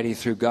 They're mighty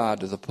through God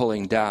to the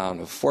pulling down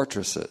of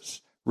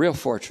fortresses, real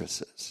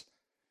fortresses,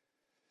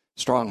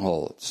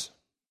 strongholds,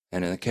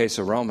 and in the case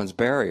of Romans,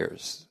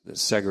 barriers that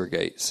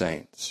segregate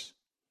saints.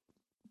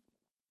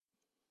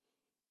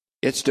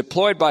 It's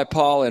deployed by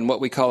Paul in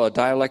what we call a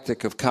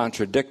dialectic of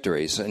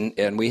contradictories,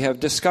 and we have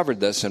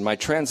discovered this, and my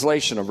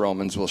translation of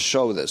Romans will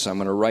show this. I'm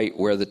going to write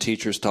where the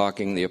teacher's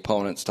talking, the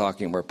opponent's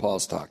talking, where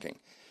Paul's talking.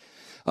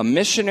 A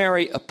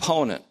missionary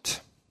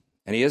opponent,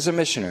 and he is a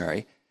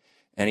missionary,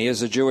 and he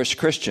is a Jewish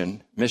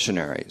Christian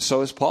missionary. So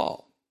is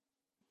Paul.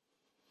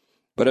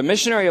 But a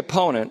missionary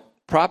opponent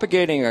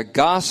propagating a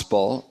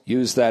gospel,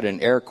 use that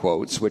in air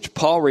quotes, which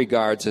Paul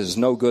regards as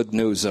no good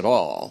news at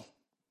all.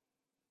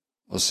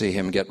 We'll see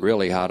him get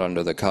really hot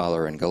under the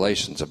collar in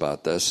Galatians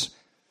about this.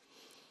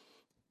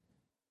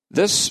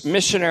 This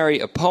missionary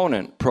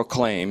opponent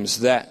proclaims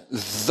that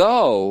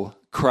though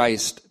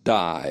Christ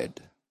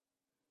died,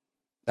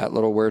 that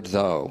little word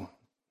though,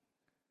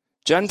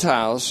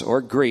 Gentiles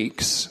or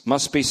Greeks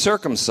must be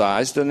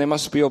circumcised and they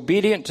must be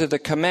obedient to the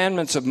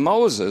commandments of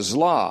Moses'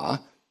 law,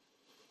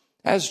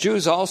 as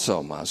Jews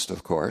also must,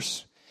 of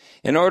course,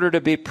 in order to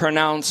be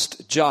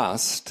pronounced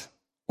just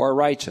or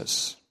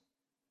righteous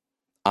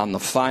on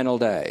the final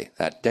day,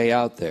 that day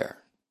out there.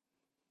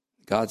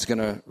 God's going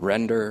to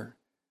render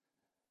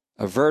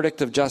a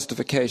verdict of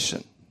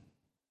justification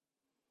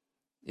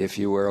if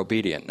you were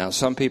obedient. Now,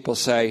 some people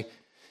say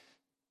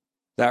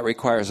that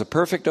requires a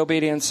perfect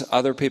obedience.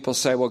 Other people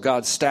say, well,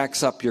 God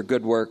stacks up your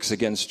good works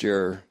against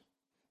your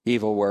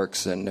evil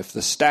works, and if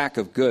the stack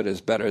of good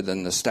is better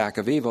than the stack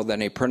of evil, then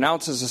he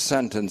pronounces a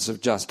sentence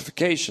of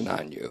justification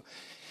on you.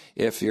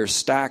 If your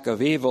stack of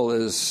evil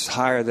is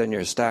higher than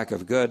your stack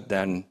of good,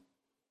 then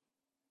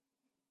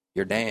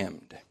you're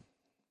damned.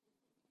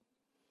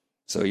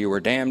 So you were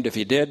damned if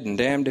you did and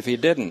damned if you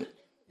didn't.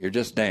 You're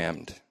just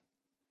damned.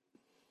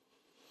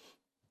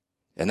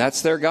 And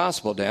that's their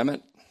gospel, damn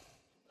it.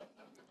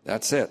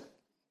 That's it.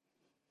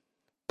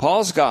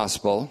 Paul's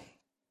gospel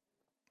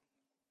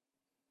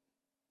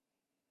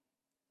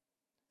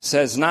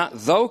says not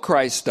though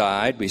Christ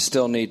died, we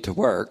still need to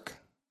work.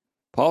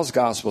 Paul's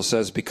gospel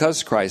says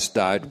because Christ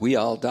died, we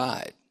all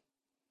died.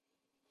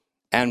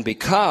 And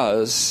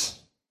because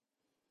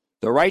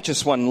the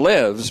righteous one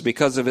lives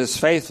because of his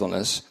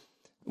faithfulness,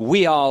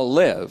 we all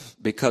live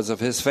because of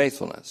his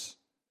faithfulness.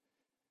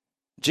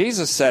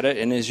 Jesus said it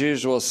in his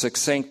usual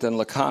succinct and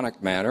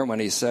laconic manner when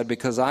he said,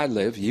 because I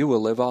live, you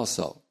will live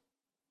also.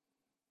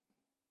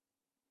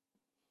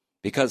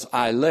 Because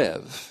I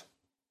live.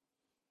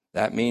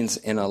 That means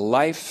in a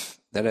life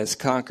that has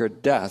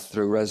conquered death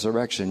through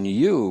resurrection,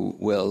 you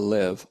will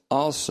live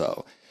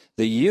also.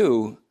 The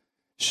you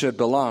should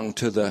belong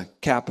to the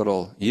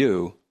capital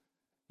U,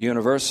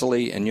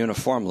 universally and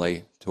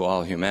uniformly to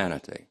all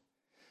humanity.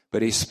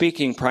 But he's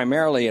speaking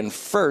primarily and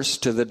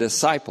first to the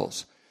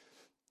disciples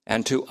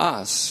and to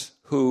us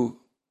who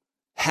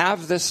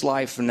have this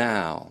life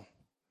now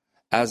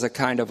as a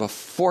kind of a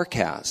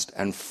forecast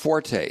and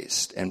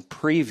foretaste and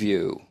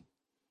preview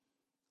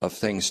of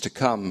things to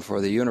come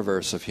for the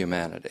universe of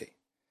humanity.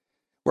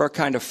 We're a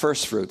kind of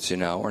first fruits, you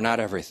know. We're not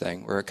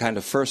everything. We're a kind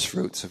of first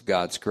fruits of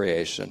God's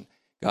creation,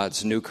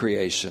 God's new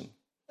creation.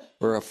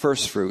 We're a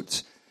first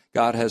fruits.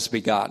 God has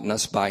begotten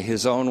us by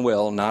his own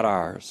will, not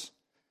ours,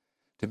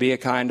 to be a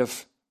kind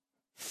of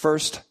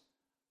first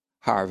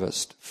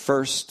harvest,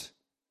 first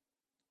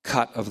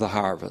cut of the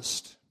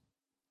harvest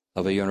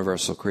of a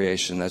universal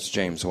creation. That's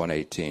James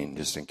 1:18,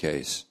 just in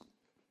case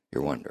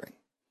you're wondering.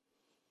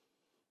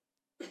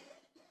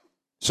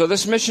 So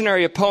this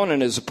missionary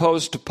opponent is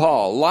opposed to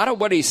Paul. A lot of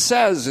what he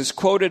says is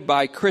quoted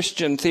by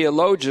Christian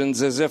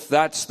theologians as if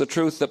that's the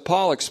truth that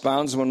Paul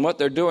expounds, when what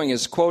they're doing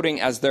is quoting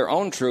as their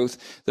own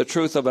truth the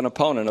truth of an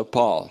opponent of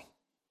Paul.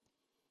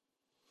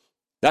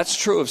 That's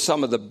true of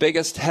some of the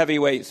biggest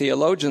heavyweight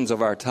theologians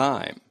of our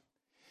time,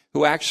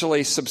 who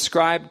actually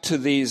subscribe to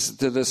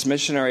this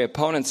missionary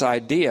opponent's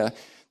idea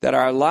that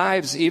our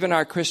lives, even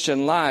our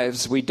Christian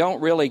lives, we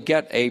don't really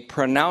get a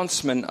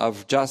pronouncement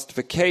of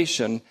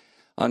justification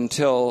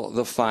until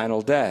the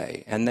final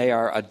day. And they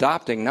are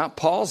adopting not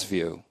Paul's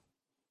view,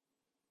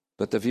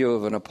 but the view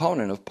of an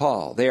opponent of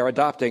Paul. They are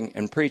adopting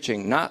and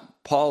preaching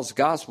not Paul's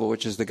gospel,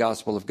 which is the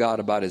gospel of God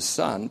about his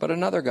son, but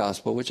another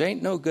gospel, which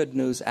ain't no good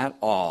news at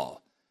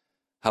all,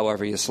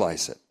 however you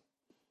slice it.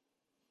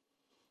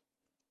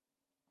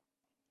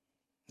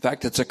 In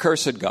fact, it's a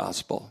cursed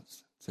gospel.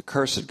 It's a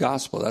cursed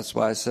gospel. That's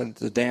why I said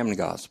it's a damned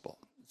gospel.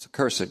 It's a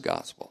cursed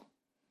gospel.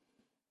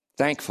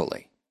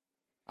 Thankfully.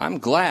 I'm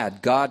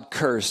glad God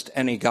cursed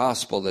any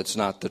gospel that's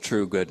not the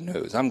true good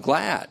news. I'm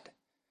glad.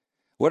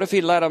 What if he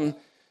let them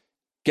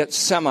get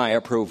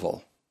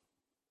semi-approval?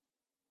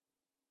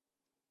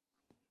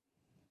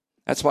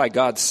 That's why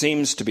God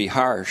seems to be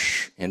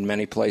harsh in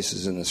many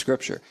places in the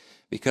Scripture,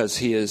 because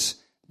he is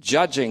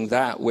judging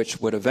that which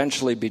would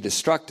eventually be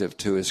destructive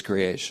to his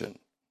creation.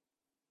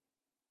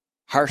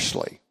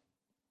 Harshly.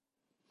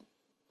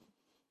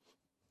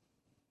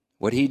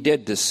 What he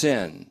did to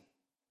sin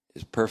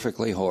is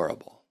perfectly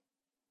horrible.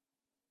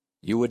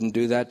 You wouldn't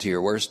do that to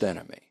your worst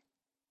enemy.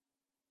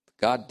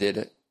 God did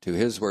it to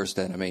his worst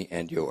enemy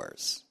and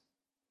yours.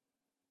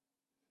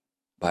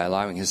 By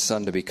allowing his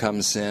son to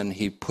become sin,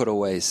 he put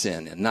away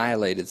sin,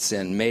 annihilated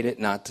sin, made it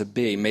not to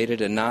be, made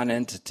it a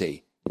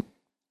non-entity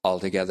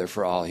altogether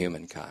for all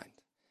humankind.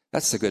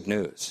 That's the good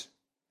news.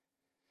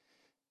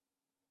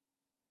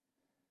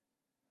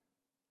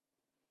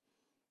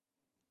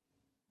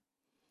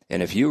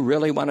 And if you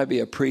really want to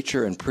be a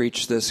preacher and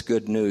preach this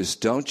good news,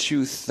 don't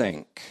you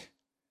think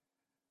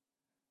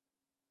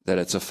that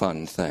it's a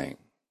fun thing?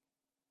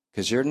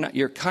 Because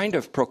you're kind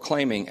of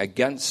proclaiming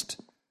against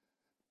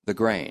the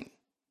grain.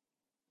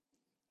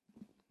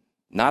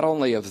 Not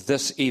only of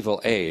this evil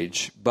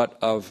age, but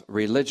of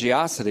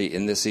religiosity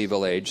in this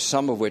evil age,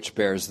 some of which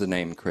bears the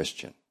name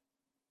Christian.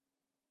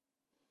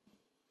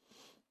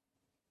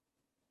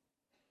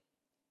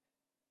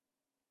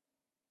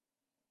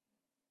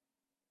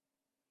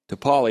 To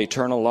Paul,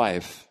 eternal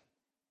life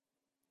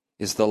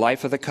is the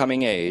life of the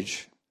coming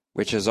age,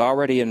 which has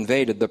already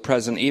invaded the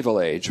present evil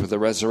age with the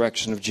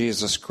resurrection of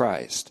Jesus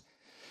Christ.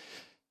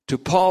 To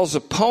Paul's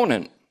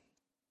opponent,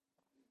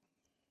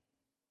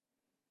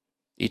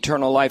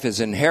 eternal life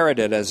is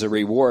inherited as a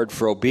reward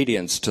for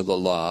obedience to the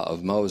law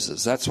of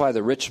Moses. That's why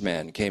the rich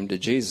man came to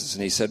Jesus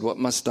and he said, "What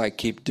must I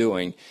keep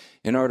doing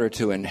in order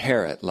to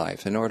inherit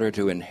life, in order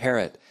to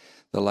inherit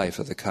the life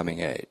of the coming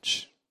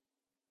age?"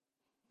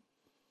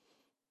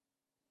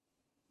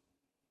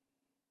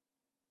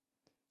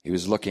 He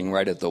was looking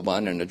right at the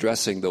one and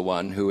addressing the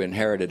one who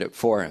inherited it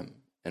for him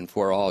and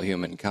for all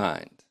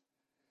humankind.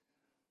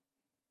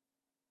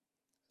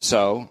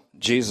 So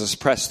Jesus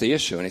pressed the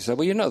issue and he said,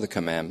 "Well, you know the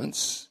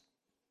commandments."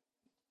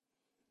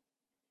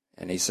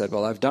 And he said,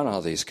 "Well, I've done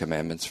all these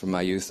commandments from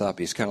my youth up."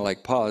 He's kind of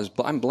like Paul.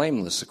 I'm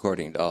blameless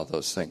according to all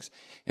those things.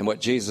 And what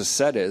Jesus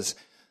said is,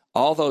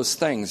 all those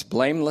things,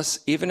 blameless,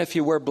 even if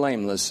you were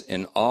blameless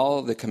in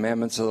all the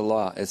commandments of the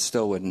law, it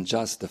still wouldn't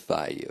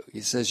justify you. He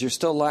says, you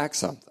still lack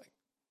something.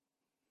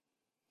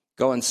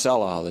 Go and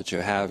sell all that you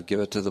have,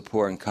 give it to the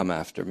poor, and come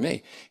after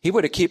me. He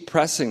would have kept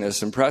pressing this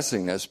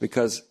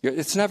because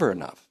it's never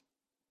enough.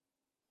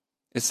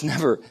 It's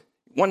never,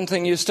 one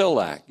thing you still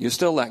lack. You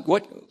still lack.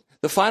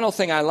 The final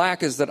thing I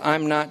lack is that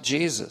I'm not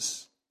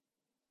Jesus,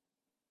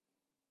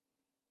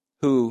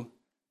 who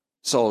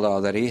sold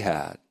all that he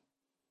had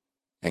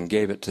and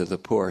gave it to the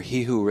poor.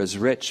 He who was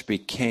rich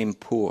became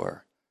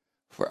poor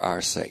for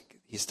our sake.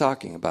 He's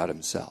talking about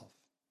himself,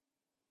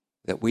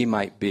 that we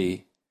might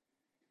be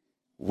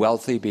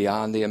wealthy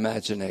beyond the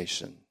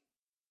imagination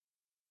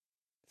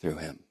through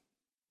him.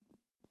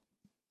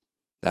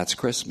 That's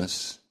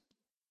Christmas.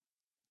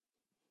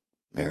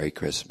 Merry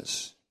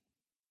Christmas.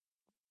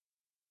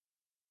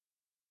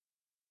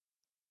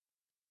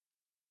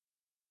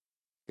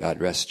 God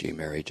rest ye,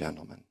 merry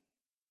gentlemen.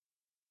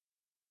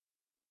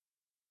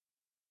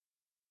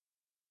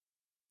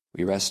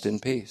 We rest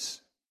in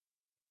peace.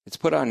 It's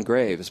put on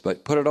graves,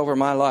 but put it over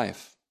my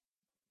life.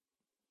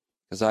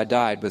 Because I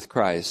died with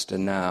Christ,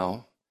 and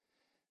now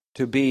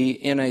to be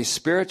in a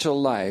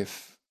spiritual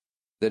life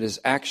that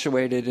is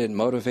actuated and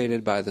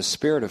motivated by the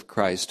Spirit of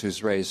Christ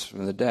who's raised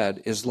from the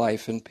dead is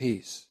life and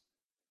peace.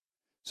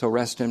 So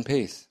rest in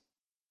peace.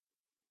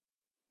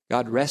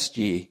 God rest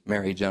ye,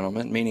 merry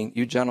gentlemen, meaning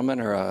you gentlemen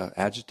are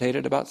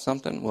agitated about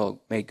something.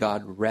 Well, may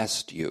God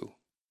rest you,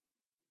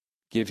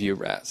 give you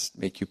rest,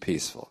 make you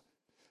peaceful.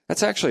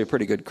 That's actually a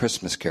pretty good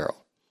Christmas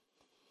carol.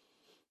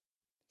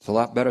 It's a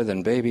lot better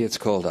than "Baby, It's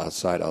Cold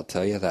Outside," I'll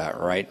tell you that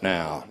right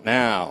now.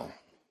 Now,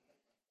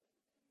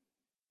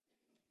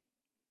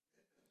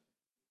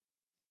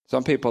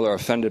 some people are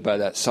offended by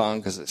that song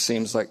because it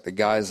seems like the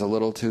guy's a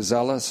little too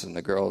zealous and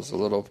the girl's a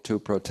little too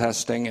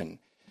protesting, and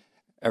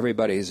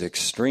everybody's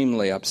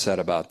extremely upset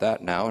about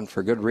that now, and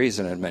for good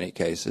reason in many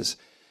cases.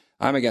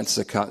 I'm against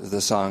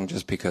the song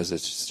just because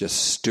it's just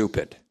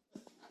stupid.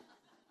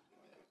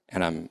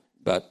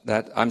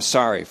 I'm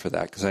sorry for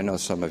that, because I know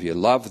some of you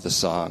love the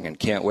song and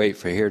can't wait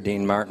for hear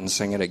Dean Martin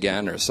sing it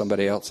again, or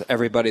somebody else.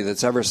 Everybody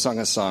that's ever sung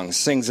a song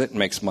sings it and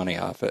makes money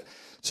off it.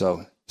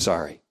 So,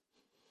 sorry.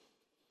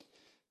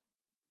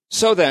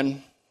 So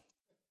then,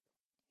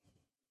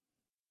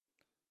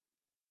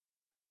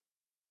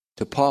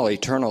 to Paul,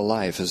 eternal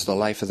life is the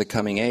life of the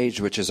coming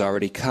age, which has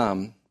already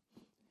come,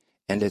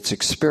 and it's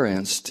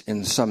experienced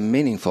in some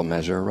meaningful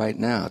measure right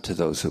now to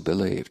those who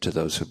believe, to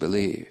those who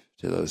believe,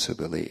 to those who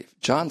believe.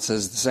 John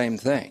says the same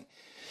thing.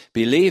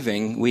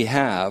 Believing we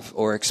have,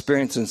 or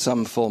experience in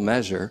some full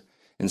measure,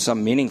 in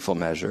some meaningful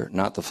measure,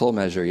 not the full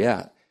measure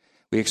yet,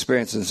 we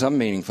experience in some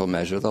meaningful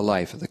measure the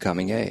life of the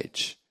coming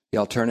age. The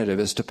alternative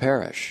is to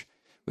perish,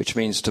 which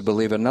means to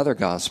believe another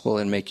gospel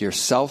and make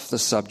yourself the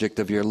subject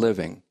of your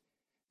living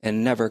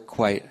and never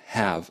quite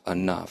have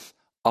enough,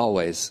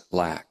 always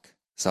lack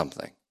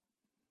something.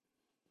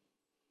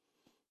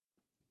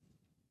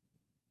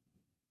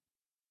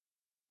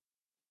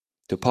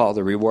 To Paul,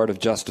 the reward of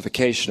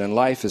justification in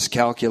life is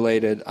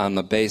calculated on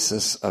the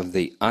basis of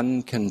the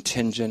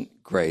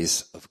uncontingent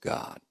grace of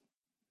God.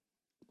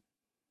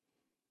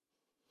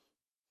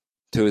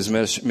 To his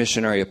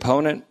missionary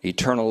opponent,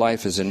 eternal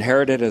life is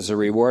inherited as a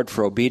reward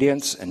for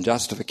obedience, and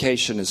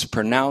justification is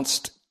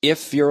pronounced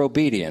if you're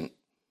obedient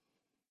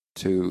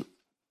to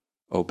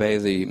obey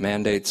the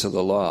mandates of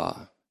the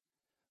law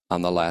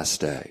on the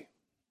last day.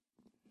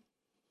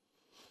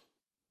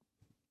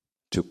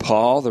 To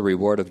Paul, the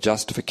reward of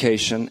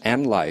justification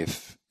and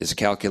life is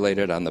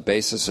calculated on the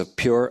basis of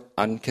pure,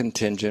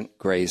 uncontingent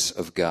grace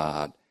of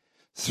God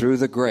through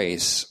the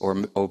grace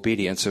or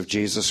obedience of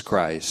Jesus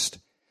Christ,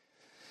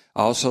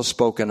 also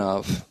spoken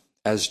of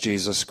as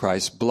Jesus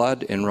Christ's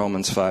blood in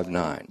Romans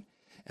 5:9,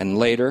 and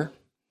later,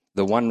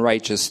 the one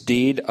righteous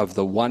deed of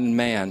the one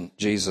man,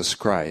 Jesus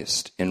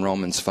Christ, in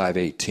Romans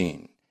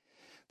 5:18.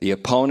 The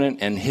opponent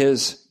and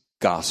his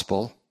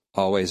gospel,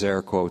 always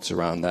air quotes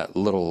around that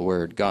little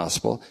word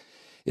gospel,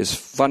 is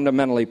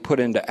fundamentally put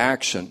into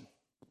action.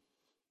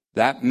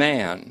 That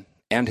man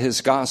and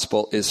his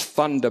gospel is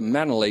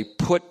fundamentally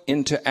put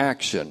into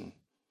action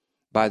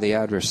by the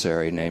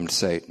adversary named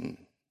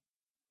Satan.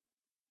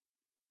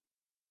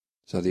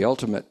 So the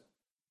ultimate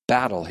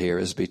battle here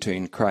is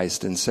between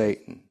Christ and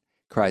Satan,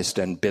 Christ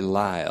and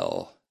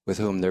Belial, with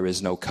whom there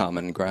is no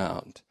common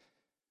ground.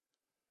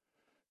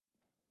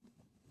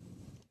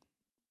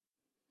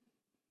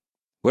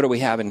 What do we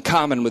have in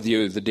common with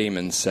you, the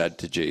demons said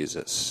to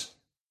Jesus.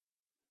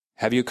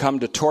 Have you come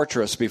to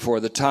torture us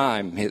before the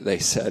time, they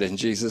said, and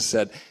Jesus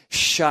said,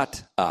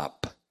 shut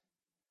up.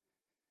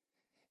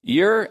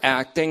 You're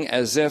acting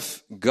as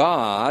if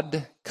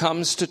God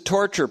comes to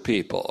torture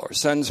people or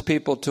sends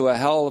people to a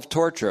hell of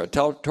torture, a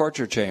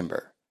torture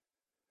chamber.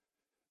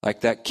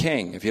 Like that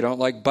king. If you don't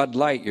like Bud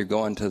Light, you're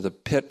going to the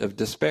pit of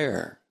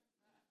despair.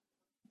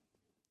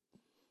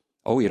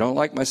 Oh, you don't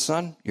like my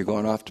son? You're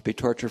going off to be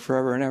tortured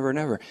forever and ever and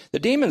ever. The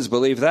demons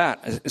believe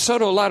that. So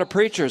do a lot of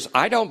preachers.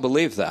 I don't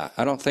believe that.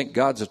 I don't think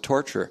God's a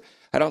torturer.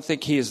 I don't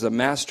think he is the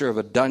master of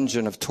a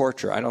dungeon of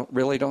torture. I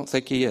really don't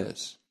think he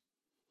is.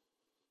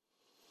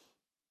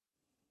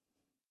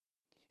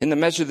 In the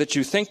measure that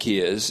you think he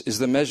is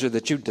the measure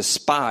that you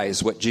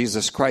despise what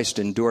Jesus Christ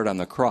endured on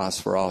the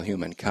cross for all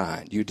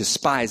humankind. You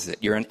despise it.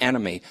 You're an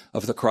enemy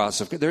of the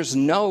cross of Christ. There's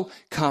no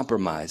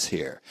compromise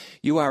here.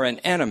 You are an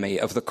enemy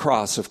of the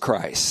cross of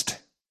Christ.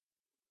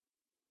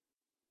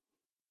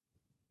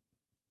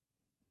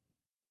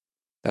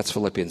 That's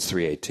Philippians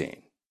 3:18.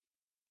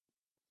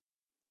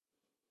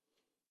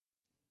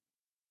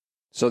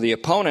 So the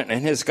opponent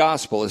and his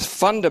gospel is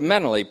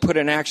fundamentally put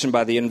in action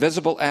by the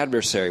invisible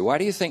adversary. Why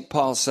do you think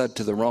Paul said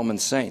to the Roman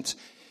saints,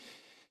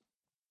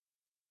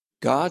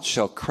 God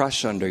shall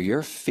crush under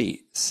your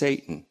feet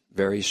Satan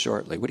very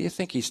shortly? What do you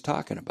think he's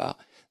talking about?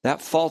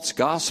 That false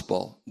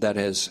gospel that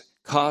has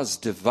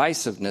caused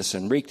divisiveness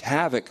and wreaked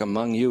havoc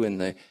among you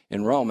in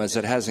Rome, as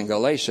it has in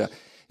Galatia,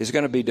 is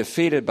going to be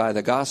defeated by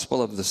the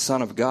gospel of the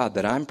Son of God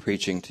that I'm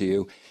preaching to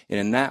you. And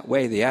in that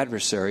way, the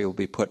adversary will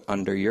be put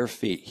under your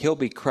feet. He'll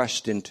be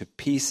crushed into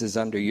pieces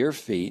under your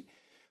feet,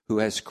 who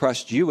has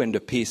crushed you into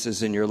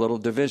pieces in your little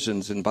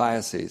divisions and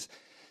biases.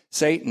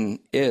 Satan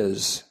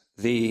is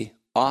the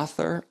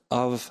author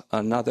of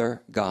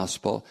another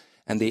gospel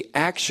and the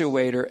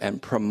actuator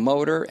and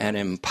promoter and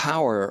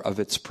empowerer of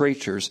its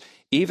preachers,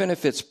 even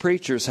if its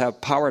preachers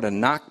have power to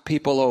knock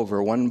people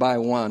over one by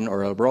one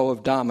or a row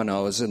of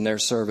dominoes in their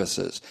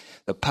services.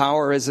 The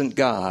power isn't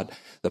God.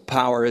 The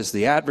power is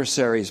the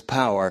adversary's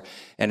power,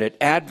 and it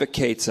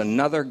advocates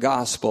another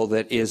gospel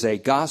that is a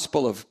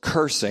gospel of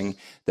cursing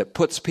that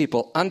puts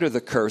people under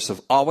the curse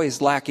of always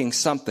lacking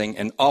something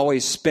and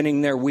always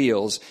spinning their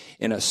wheels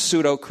in a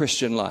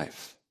pseudo-Christian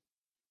life.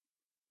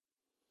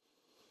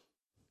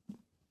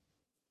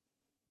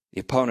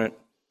 The opponent,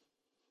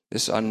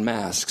 this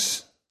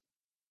unmasks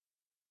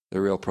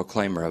the real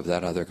proclaimer of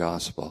that other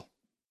gospel,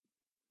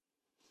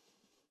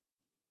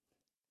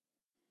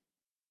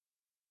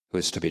 who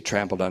is to be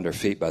trampled under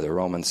feet by the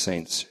Roman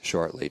saints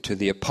shortly. To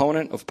the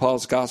opponent of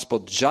Paul's gospel,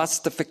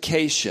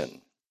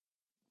 justification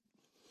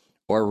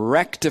or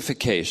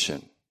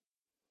rectification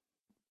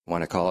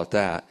want to call it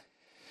that,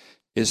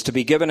 is to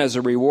be given as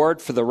a reward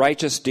for the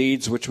righteous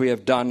deeds which we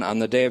have done on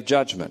the day of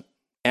judgment.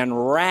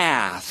 And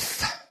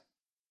wrath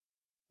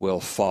will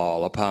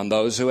fall upon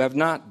those who have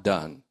not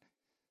done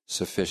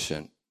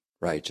sufficient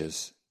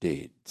righteous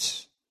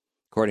deeds.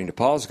 According to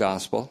Paul's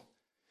gospel,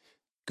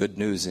 good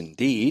news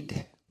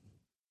indeed.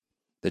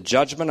 The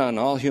judgment on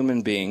all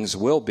human beings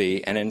will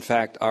be, and in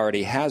fact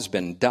already has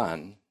been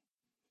done,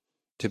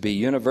 to be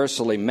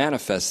universally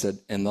manifested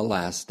in the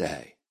last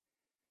day.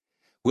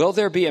 Will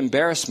there be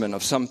embarrassment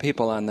of some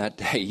people on that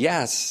day?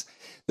 Yes,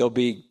 they'll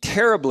be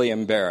terribly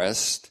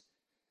embarrassed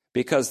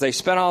because they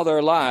spent all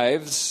their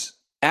lives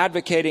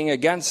advocating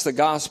against the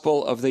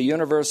gospel of the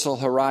universal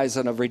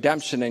horizon of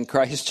redemption in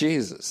Christ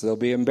Jesus. They'll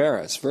be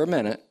embarrassed for a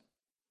minute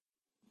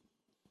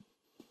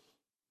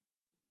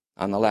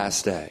on the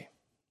last day.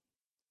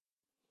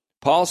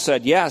 Paul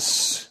said,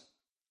 yes,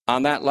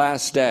 on that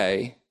last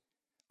day,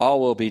 all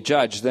will be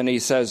judged. Then he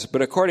says,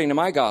 but according to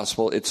my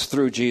gospel, it's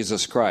through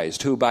Jesus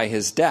Christ, who by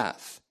his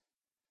death,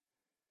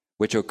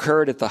 which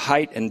occurred at the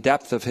height and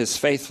depth of his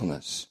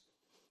faithfulness,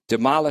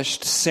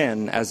 demolished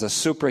sin as a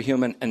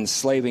superhuman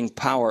enslaving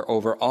power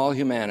over all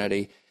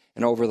humanity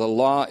and over the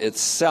law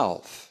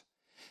itself,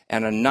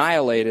 and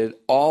annihilated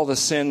all the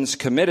sins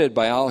committed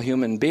by all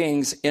human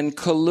beings in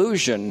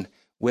collusion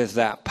with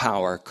that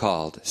power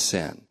called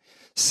sin.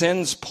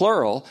 Sins,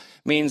 plural,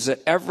 means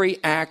that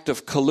every act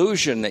of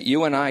collusion that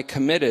you and I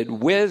committed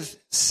with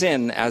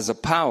sin as a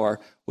power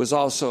was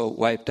also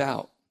wiped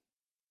out.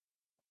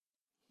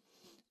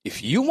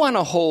 If you want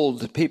to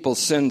hold people's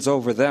sins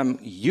over them,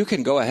 you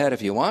can go ahead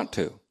if you want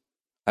to.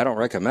 I don't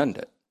recommend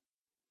it.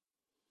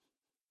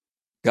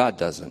 God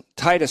doesn't.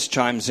 Titus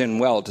chimes in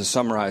well to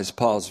summarize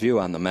Paul's view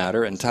on the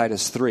matter in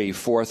Titus 3,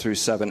 4 through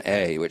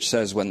 7a, which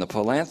says, when the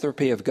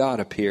philanthropy of God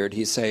appeared,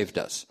 he saved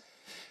us.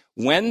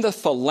 When the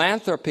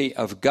philanthropy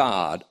of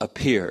God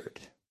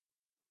appeared,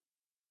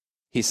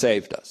 he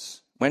saved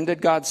us. When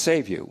did God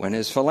save you? When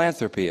his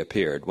philanthropy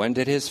appeared. When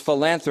did his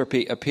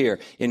philanthropy appear?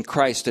 In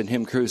Christ and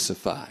him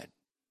crucified.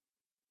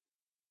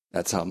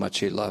 That's how much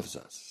he loves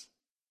us.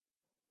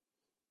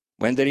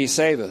 When did he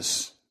save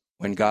us?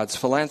 When God's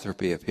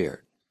philanthropy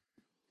appeared.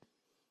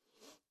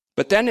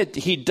 But then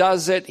he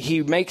does it,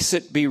 he makes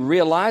it be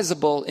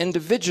realizable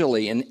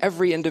individually in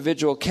every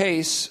individual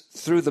case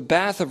through the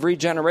bath of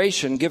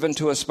regeneration given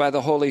to us by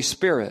the Holy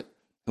Spirit,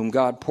 whom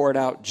God poured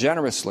out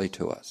generously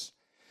to us.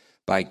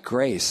 By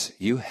grace,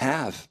 you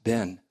have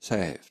been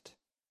saved.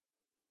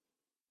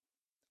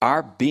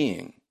 Our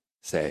being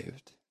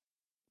saved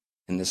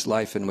in this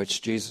life in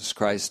which Jesus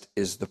Christ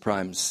is the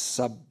prime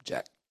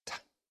subject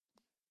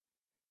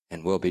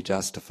and will be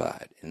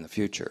justified in the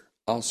future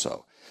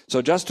also.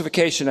 So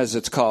justification, as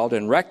it's called,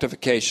 and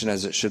rectification,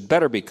 as it should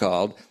better be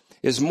called,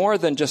 is more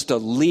than just a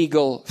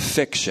legal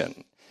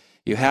fiction.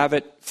 You have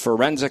it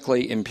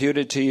forensically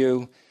imputed to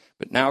you,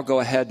 but now go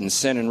ahead and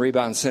sin and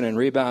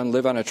rebound,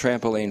 live on a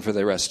trampoline for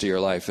the rest of your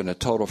life in a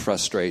total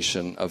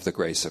frustration of the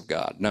grace of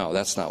God. No,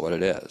 that's not what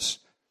it is.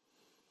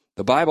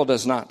 The Bible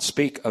does not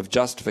speak of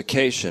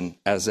justification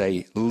as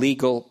a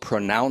legal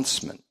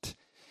pronouncement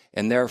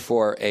and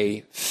therefore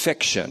a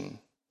fiction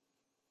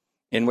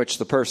in which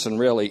the person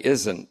really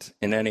isn't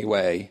in any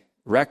way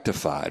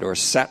rectified or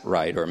set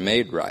right or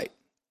made right.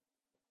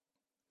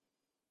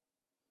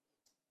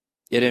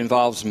 It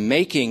involves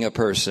making a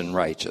person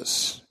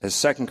righteous. As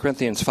 2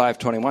 Corinthians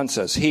 5:21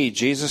 says, he,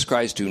 Jesus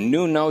Christ, who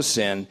knew no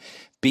sin,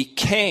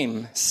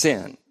 became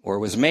sin, or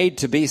was made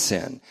to be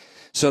sin,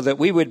 so that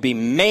we would be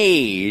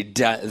made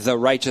the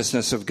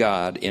righteousness of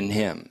God in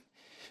him.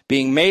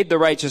 Being made the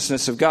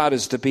righteousness of God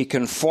is to be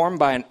conformed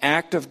by an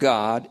act of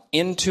God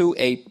into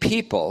a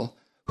people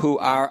who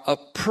are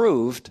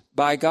approved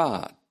by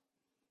God.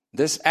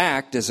 This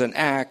act is an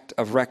act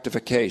of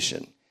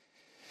rectification,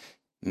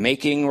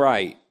 making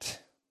right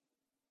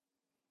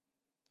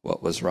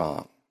what was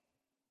wrong.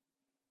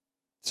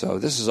 So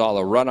this is all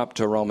a run-up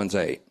to Romans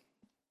 8,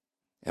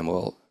 and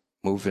we'll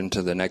move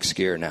into the next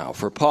gear now.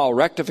 For Paul,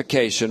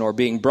 rectification, or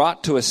being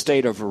brought to a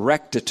state of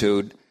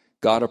rectitude,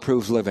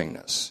 God-approved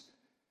livingness.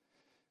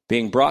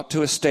 Being brought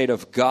to a state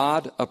of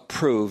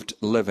God-approved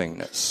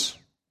livingness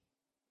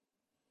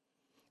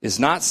is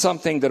not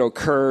something that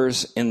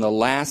occurs in the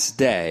last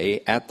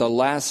day at the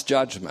last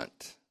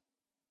judgment.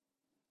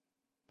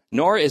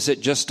 Nor is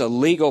it just a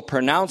legal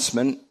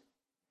pronouncement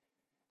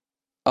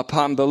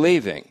upon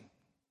believing.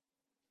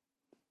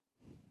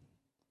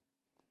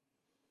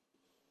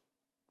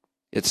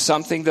 It's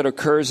something that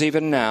occurs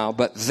even now,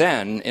 but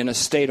then in a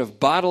state of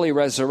bodily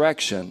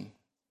resurrection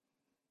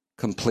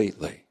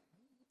completely.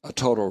 A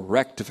total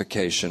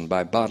rectification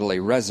by bodily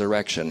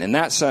resurrection. In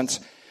that sense,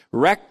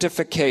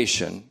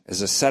 rectification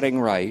is a setting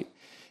right.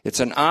 It's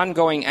an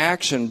ongoing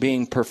action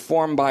being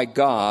performed by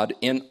God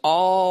in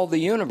all the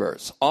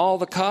universe, all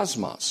the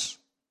cosmos,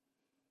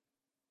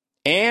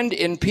 and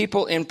in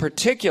people in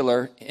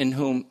particular in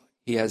whom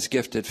he has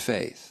gifted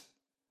faith,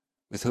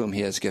 with whom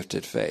he has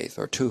gifted faith,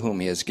 or to whom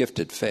he has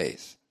gifted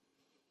faith.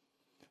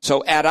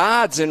 So at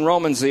odds in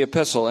Romans the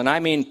epistle, and I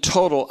mean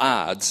total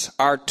odds,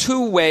 are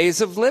two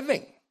ways of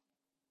living.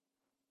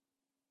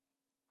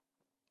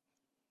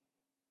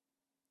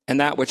 and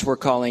that which we're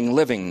calling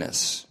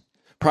livingness.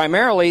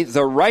 Primarily,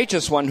 the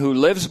righteous one who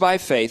lives by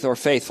faith or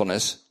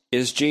faithfulness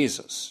is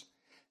Jesus.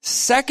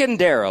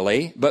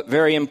 Secondarily, but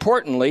very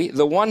importantly,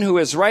 the one who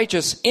is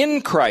righteous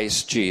in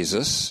Christ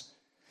Jesus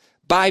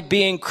by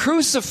being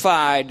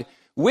crucified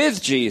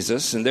with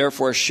Jesus and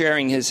therefore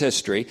sharing his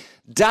history,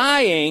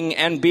 dying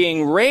and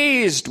being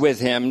raised with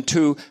him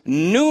to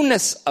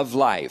newness of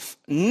life.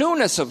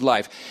 Newness of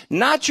life.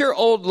 Not your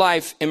old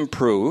life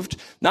improved,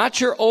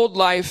 not your old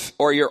life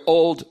or your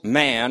old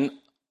man,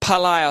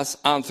 palaios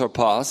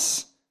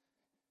anthropos,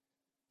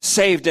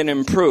 saved and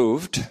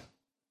improved,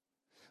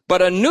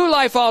 but a new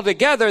life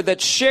altogether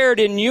that's shared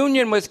in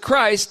union with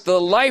Christ,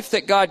 the life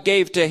that God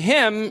gave to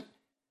him,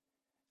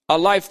 a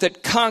life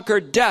that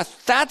conquered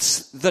death.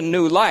 That's the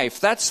new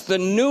life. That's the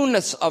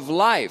newness of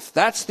life.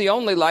 That's the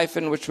only life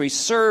in which we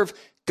serve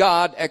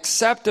God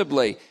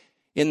acceptably,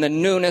 in the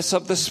newness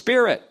of the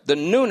Spirit, the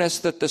newness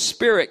that the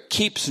Spirit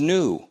keeps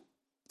new.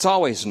 It's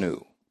always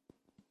new.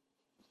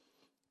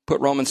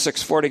 Put Romans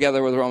 6:4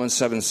 together with Romans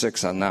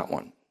 7:6 on that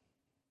one.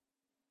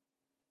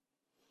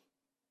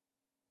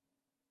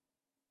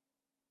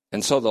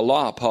 And so the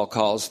law, Paul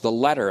calls the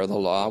letter of the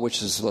law,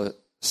 which is the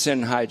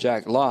sin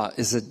hijacked law,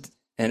 is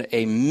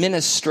a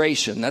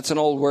ministration. That's an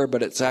old word,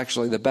 but it's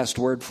actually the best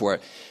word for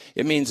it.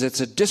 It means it's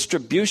a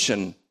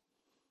distribution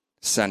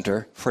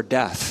center for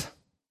death.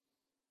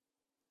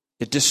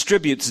 It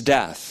distributes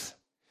death.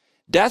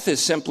 Death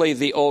is simply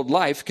the old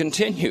life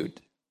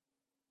continued.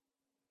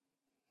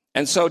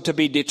 And so to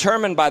be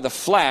determined by the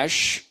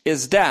flesh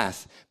is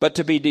death, but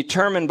to be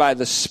determined by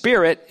the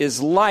Spirit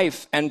is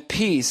life and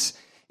peace.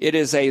 It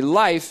is a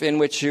life in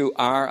which you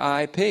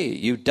R.I.P.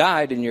 You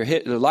died and your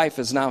life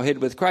is now hid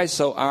with Christ,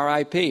 so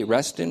R.I.P.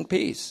 Rest in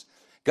peace.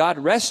 God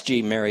rest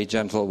ye, merry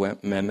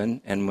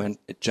gentlewomen and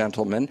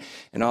gentlemen,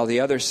 and all the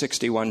other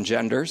 61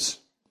 genders,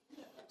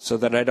 so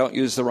that I don't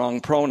use the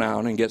wrong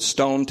pronoun and get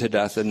stoned to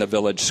death in the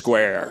village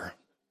square.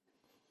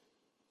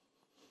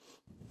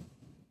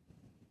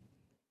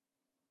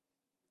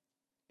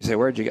 You say,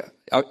 where'd you go?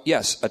 Oh,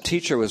 yes, a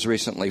teacher was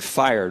recently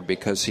fired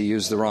because he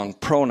used the wrong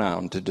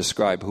pronoun to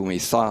describe whom he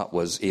thought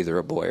was either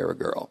a boy or a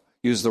girl.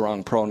 Used the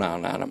wrong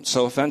pronoun on him.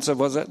 So offensive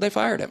was it, they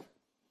fired him.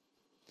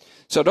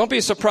 So don't be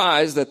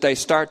surprised that they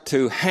start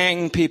to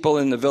hang people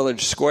in the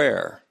village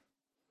square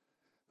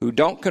who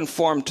don't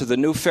conform to the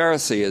new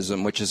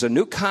Phariseeism, which is a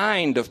new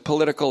kind of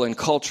political and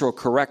cultural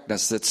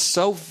correctness that's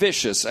so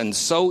vicious and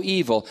so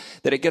evil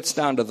that it gets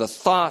down to the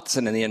thoughts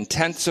and the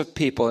intents of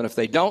people. And if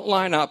they don't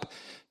line up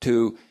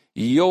to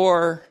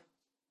your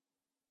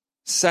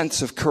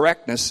sense of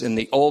correctness in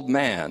the old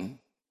man,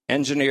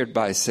 engineered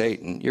by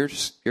Satan,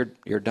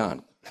 you're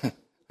done. I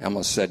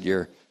almost said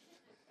you're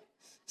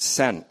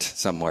sent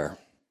somewhere.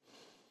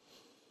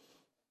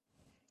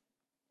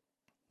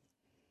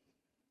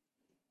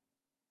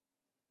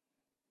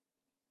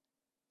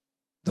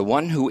 The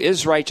one who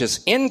is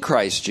righteous in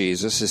Christ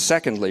Jesus is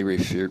secondly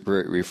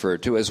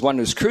referred to as one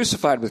who's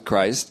crucified with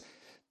Christ,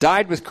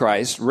 died with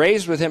Christ,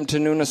 raised with him to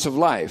newness of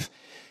life.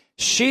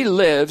 She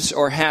lives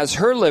or has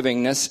her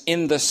livingness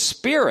in the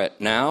Spirit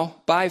now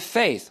by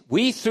faith.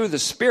 We, through the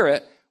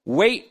Spirit,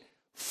 wait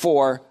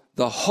for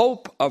the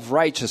hope of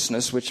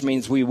righteousness, which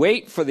means we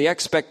wait for the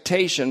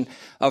expectation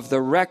of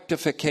the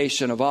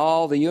rectification of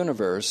all the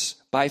universe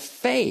by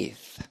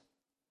faith.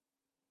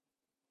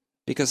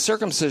 Because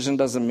circumcision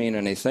doesn't mean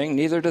anything,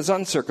 neither does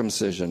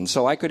uncircumcision.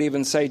 So I could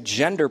even say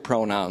gender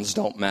pronouns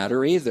don't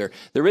matter either.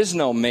 There is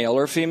no male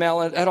or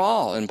female at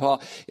all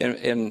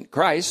in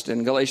Christ,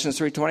 in Galatians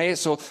 3:28.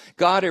 So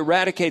God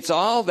eradicates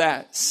all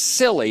that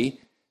silly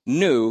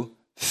new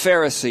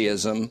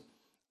Phariseeism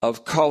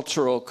of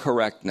cultural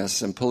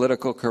correctness and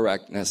political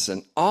correctness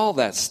and all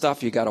that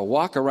stuff. You got to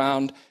walk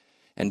around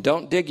and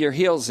don't dig your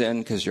heels in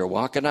because you're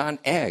walking on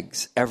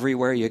eggs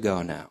everywhere you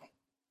go now.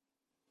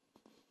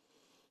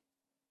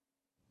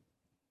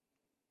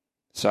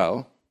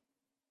 So,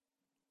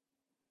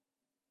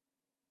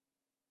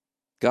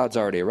 God's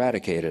already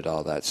eradicated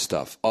all that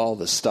stuff, all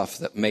the stuff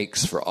that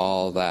makes for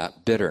all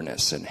that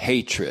bitterness and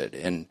hatred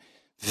and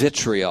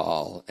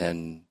vitriol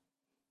and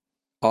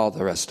all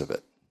the rest of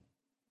it.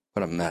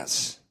 What a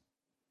mess.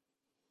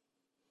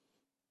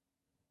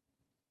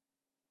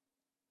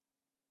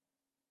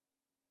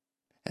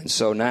 And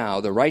so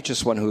now the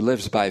righteous one who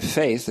lives by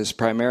faith is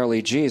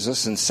primarily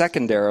Jesus and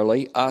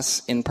secondarily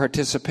us in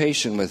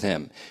participation with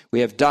him. We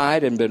have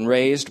died and been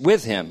raised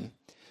with him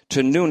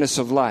to newness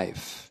of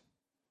life.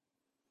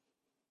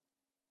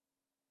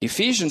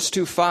 Ephesians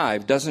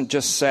 2:5 doesn't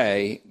just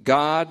say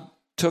God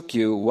took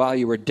you while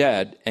you were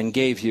dead and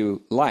gave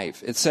you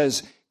life. It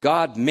says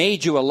God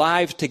made you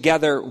alive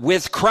together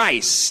with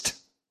Christ.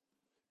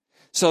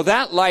 So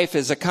that life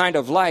is a kind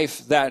of life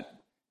that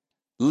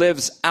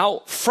lives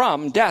out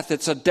from death.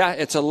 It's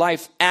a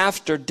life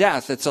after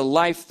death. It's a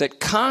life that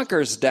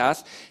conquers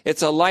death.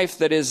 It's a life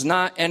that is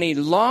not any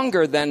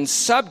longer than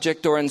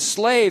subject or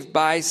enslaved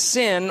by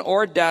sin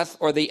or death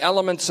or the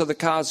elements of the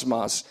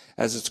cosmos,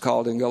 as it's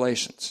called in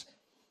Galatians.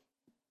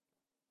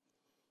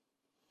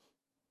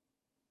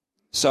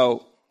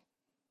 So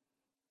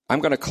I'm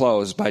going to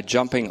close by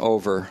jumping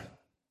over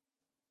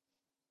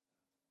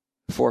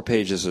 3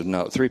 pages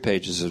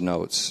of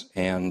notes,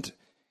 and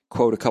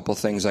quote a couple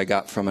things I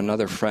got from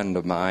another friend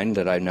of mine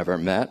that I never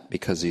met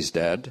because he's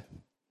dead,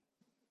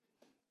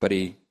 but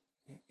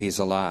he's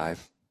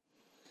alive.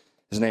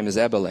 His name is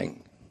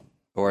Ebeling,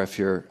 or if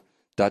you're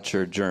Dutch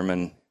or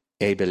German,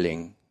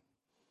 Ebeling.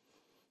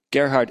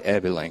 Gerhard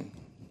Ebeling.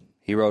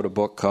 He wrote a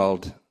book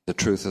called The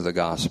Truth of the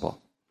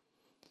Gospel.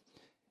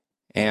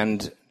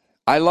 And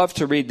I love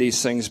to read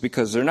these things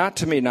because they're not,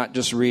 to me, not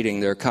just reading,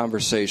 they're a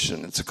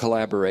conversation. It's a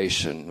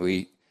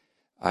collaboration.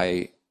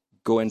 I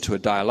go into a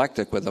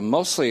dialectic with a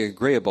mostly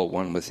agreeable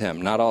one with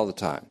him, not all the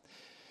time.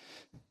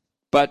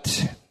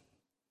 But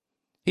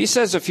he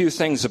says a few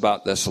things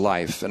about this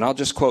life, and I'll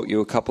just quote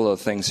you a couple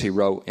of things he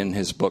wrote in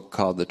his book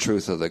called The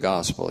Truth of the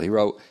Gospel. He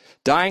wrote,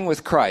 "Dying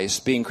with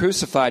Christ, being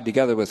crucified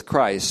together with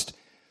Christ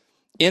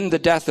in the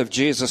death of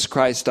Jesus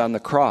Christ on the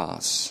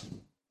cross.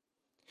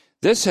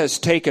 This has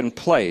taken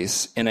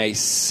place in a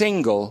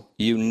single,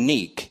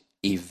 unique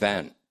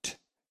event,"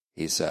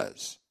 he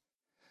says.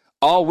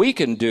 "All we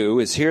can do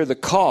is hear the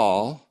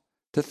call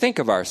to think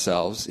of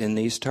ourselves in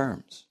these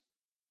terms."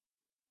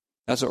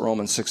 That's what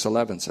Romans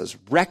 6:11 says.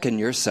 Reckon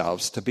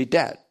yourselves to be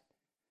dead.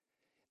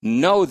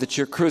 Know that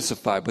you're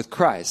crucified with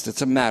Christ.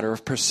 It's a matter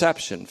of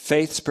perception,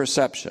 faith's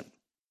perception.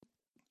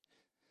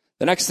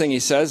 The next thing he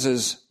says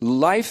is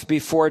life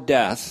before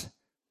death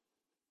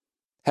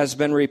has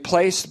been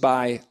replaced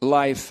by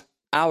life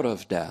out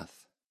of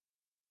death.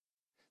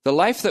 The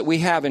life that we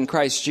have in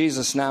Christ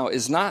Jesus now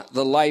is not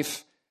the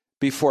life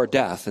before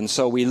death, and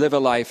so we live a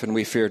life and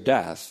we fear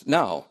death.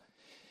 No.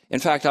 In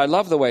fact, I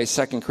love the way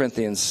 2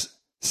 Corinthians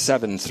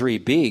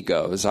 7:3b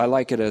goes. I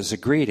like it as a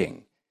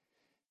greeting.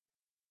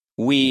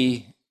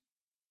 We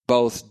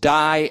both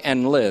die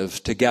and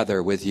live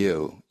together with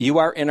you. You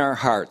are in our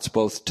hearts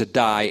both to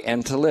die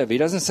and to live. He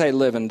doesn't say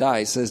live and die,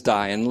 he says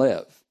die and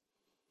live.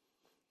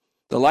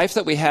 The life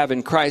that we have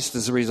in Christ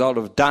is a result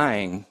of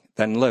dying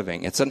than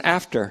living. It's an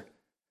after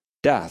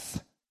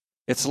death.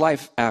 It's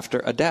life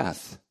after a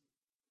death.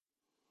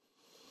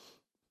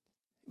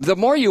 The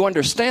more you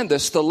understand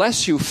this, the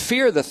less you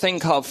fear the thing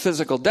called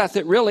physical death.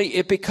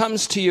 It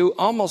becomes to you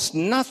almost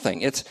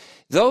nothing. It's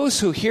those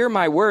who hear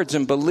my words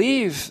and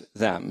believe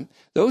them,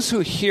 those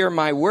who hear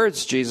my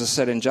words, Jesus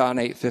said in John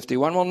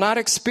 8:51, will not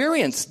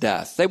experience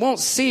death. They won't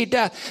see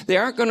death. They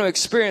aren't going to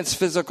experience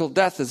physical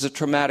death as a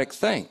traumatic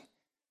thing.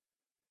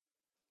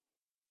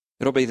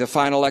 It'll be the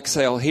final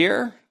exhale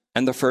here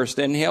and the first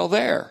inhale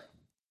there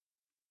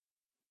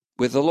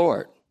with the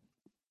Lord.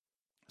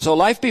 So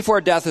life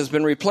before death has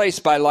been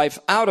replaced by life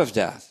out of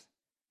death.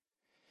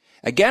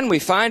 Again, we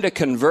find a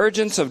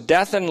convergence of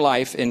death and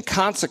life in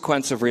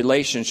consequence of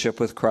relationship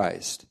with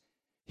Christ.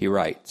 He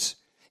writes,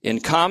 in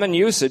common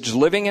usage,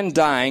 living and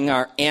dying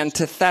are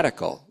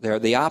antithetical. They're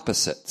the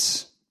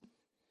opposites.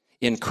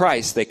 In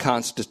Christ, they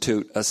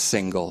constitute a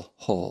single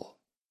whole.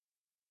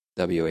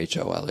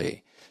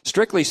 W-H-O-L-E.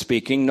 Strictly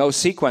speaking, no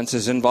sequence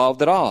is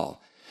involved at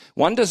all.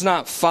 One does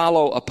not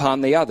follow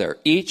upon the other.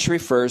 Each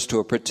refers to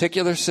a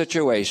particular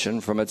situation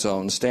from its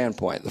own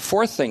standpoint. The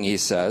fourth thing he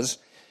says,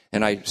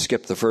 and I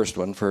skipped the first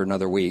one for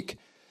another week,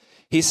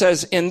 he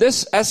says, in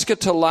this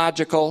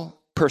eschatological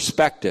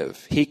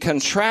perspective, he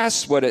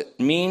contrasts what it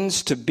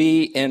means to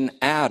be in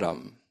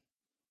Adam.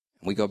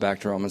 We go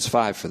back to Romans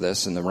 5 for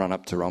this in the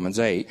run-up to Romans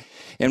 8,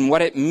 and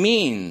what it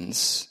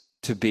means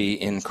to be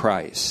in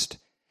Christ.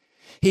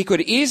 He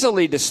could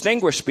easily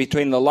distinguish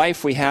between the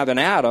life we have in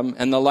Adam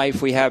and the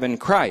life we have in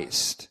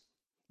Christ.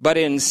 But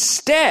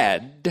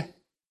instead,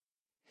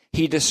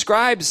 he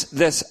describes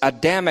this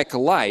Adamic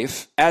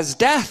life as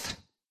death.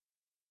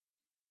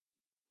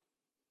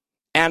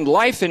 And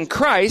life in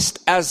Christ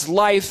as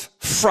life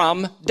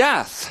from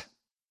death.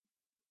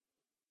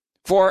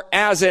 For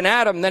as in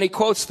Adam, then he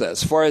quotes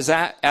this, for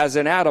as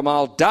in Adam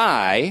I'll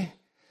die,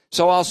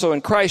 so also in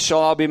Christ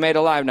shall all be made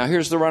alive. Now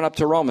here's the run-up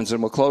to Romans,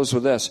 and we'll close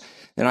with this.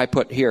 And I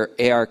put here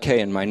ARK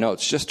in my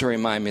notes just to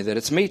remind me that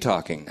it's me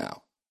talking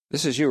now.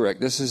 This is you, Rick.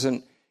 This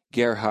isn't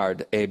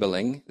Gerhard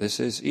Ebeling. This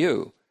is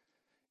you.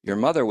 Your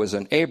mother was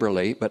an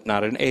Aberly, but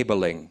not an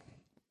Abeling.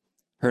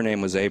 Her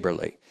name was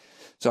Aberly.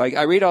 So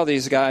I read all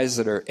these guys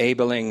that are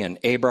Abeling and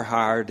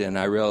Eberhard, and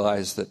I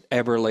realized that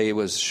Eberly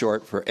was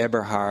short for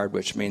Eberhard,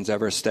 which means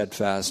ever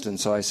steadfast. And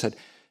so I said,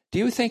 do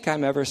you think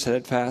I'm ever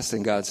steadfast?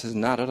 And God says,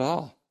 not at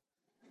all.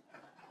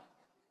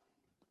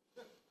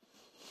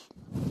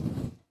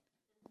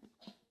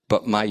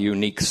 But my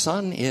unique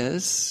son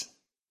is,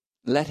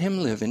 let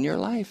him live in your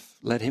life.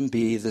 Let him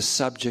be the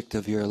subject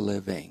of your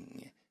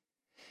living.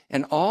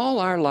 And all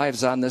our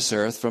lives on this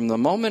earth, from the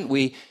moment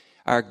we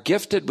are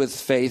gifted with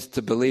faith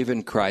to believe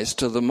in Christ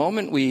to the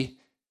moment we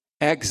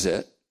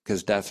exit,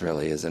 because death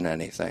really isn't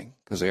anything,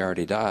 because we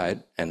already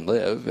died and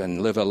live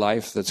a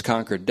life that's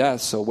conquered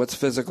death. So what's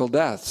physical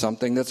death?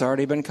 Something that's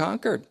already been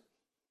conquered.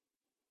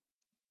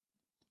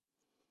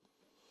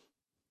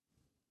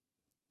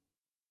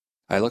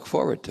 I look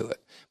forward to it.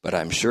 But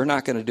I'm sure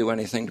not going to do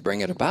anything to bring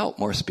it about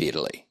more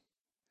speedily.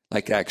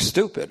 Like act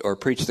stupid or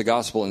preach the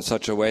gospel in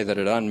such a way that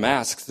it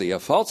unmasks the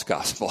false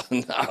gospel.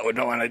 No, I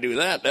don't want to do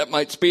that. That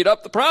might speed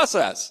up the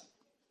process.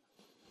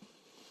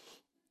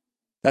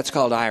 That's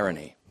called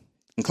irony.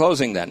 In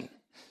closing then.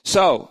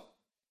 So,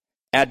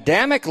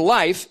 Adamic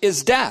life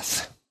is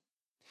death.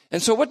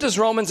 And so what does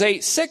Romans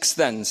 8:6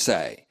 then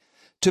say?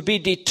 To be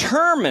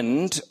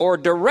determined or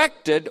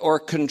directed or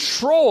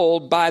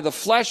controlled by the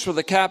flesh with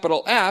a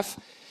capital F,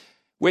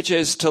 which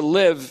is to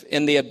live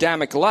in the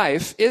Adamic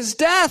life, is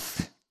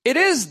death. It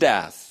is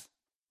death.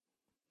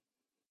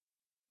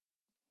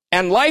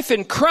 And life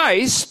in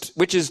Christ,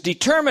 which is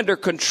determined or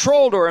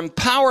controlled or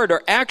empowered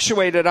or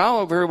actuated,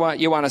 however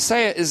you want to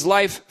say it, is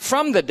life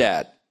from the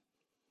dead.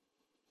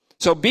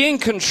 So being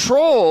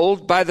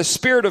controlled by the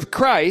Spirit of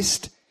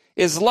Christ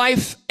is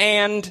life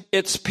and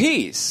its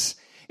peace.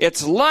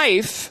 It's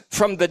life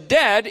from the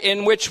dead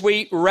in which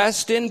we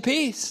rest in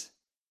peace.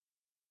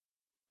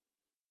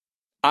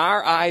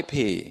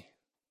 R.I.P.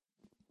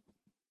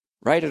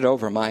 Write it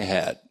over my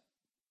head.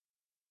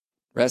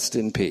 Rest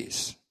in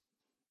peace.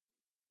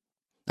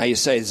 Now you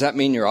say, does that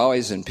mean you're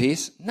always in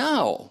peace?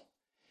 No.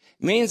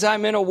 It means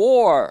I'm in a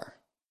war.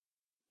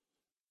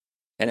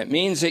 And it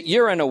means that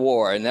you're in a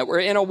war and that we're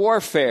in a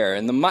warfare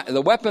and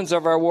the weapons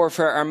of our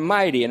warfare are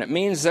mighty. And it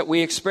means that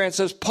we experience,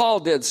 as Paul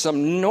did,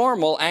 some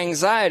normal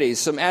anxieties,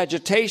 some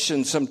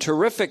agitation, some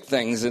terrific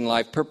things in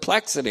life,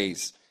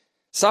 perplexities,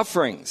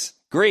 sufferings,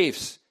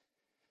 griefs.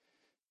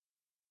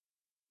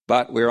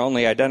 But we're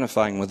only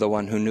identifying with the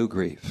one who knew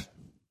grief.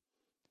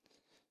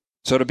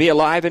 So to be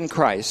alive in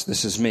Christ,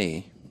 this is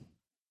me,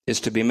 is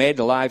to be made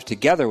alive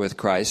together with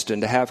Christ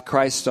and to have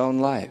Christ's own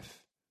life.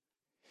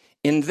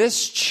 In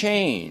this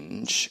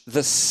change,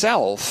 the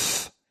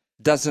self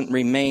doesn't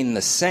remain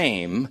the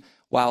same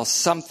while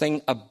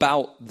something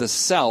about the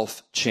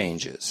self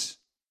changes.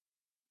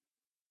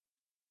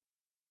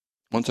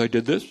 Once I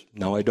did this,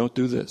 now I don't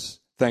do this.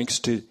 Thanks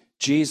to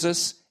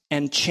Jesus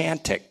and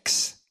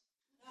Chantix.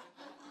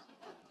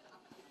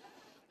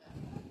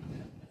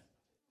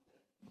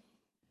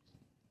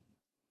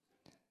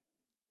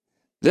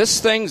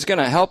 This thing's going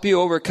to help you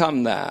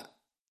overcome that.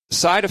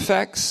 Side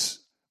effects,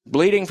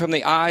 bleeding from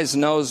the eyes,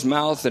 nose,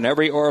 mouth, and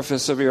every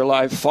orifice of your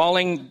life,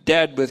 falling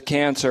dead with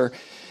cancer,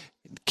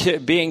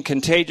 being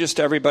contagious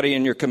to everybody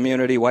in your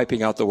community,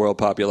 wiping out the world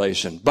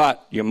population.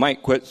 But you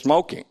might quit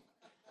smoking.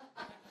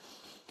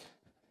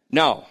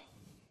 No.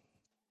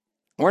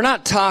 We're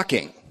not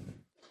talking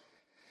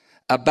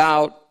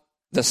about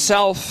the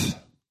self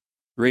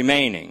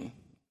remaining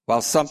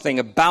while something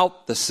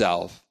about the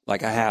self,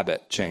 like a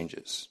habit,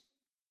 changes.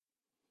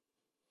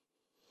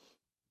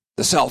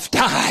 The self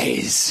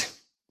dies.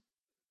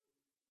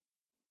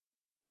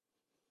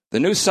 The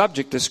new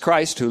subject is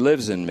Christ who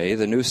lives in me,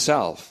 the new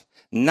self.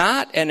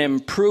 Not an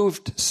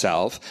improved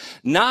self,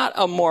 not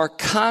a more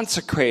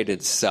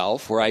consecrated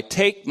self where I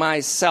take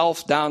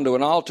myself down to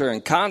an altar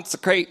and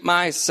consecrate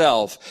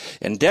myself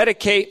and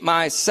dedicate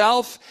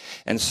myself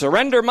and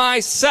surrender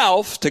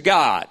myself to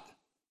God.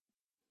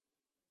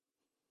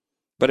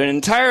 But an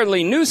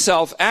entirely new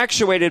self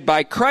actuated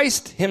by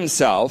Christ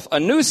himself,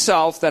 a new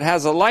self that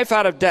has a life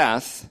out of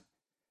death.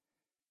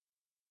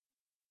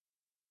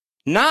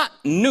 Not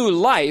new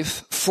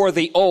life for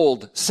the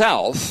old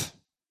self,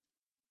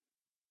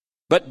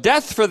 but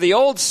death for the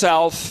old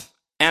self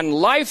and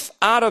life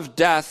out of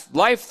death,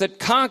 life that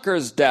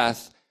conquers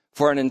death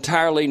for an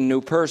entirely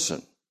new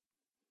person.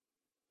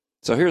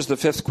 So here's the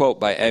fifth quote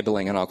by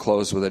Ebeling, and I'll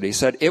close with it. He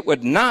said, "It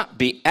would not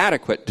be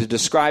adequate to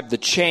describe the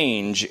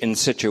change in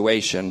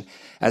situation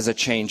as a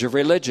change of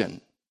religion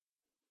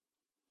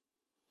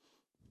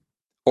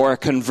or a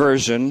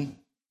conversion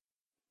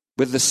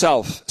with the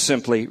self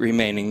simply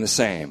remaining the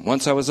same.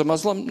 Once I was a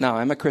Muslim, now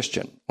I'm a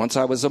Christian. Once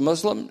I was a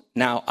Muslim,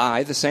 now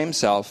I, the same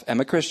self, am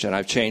a Christian.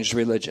 I've changed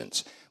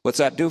religions. What's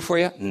that do for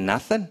you?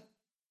 Nothing.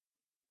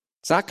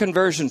 It's not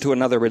conversion to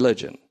another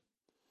religion.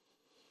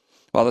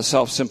 While the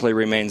self simply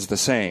remains the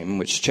same,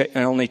 which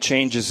only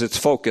changes its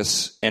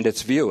focus and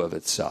its view of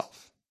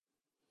itself.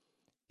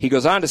 He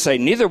goes on to say,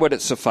 neither would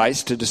it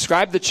suffice to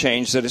describe the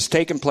change that has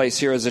taken place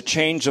here as a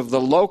change of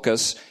the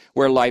locus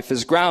where life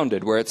is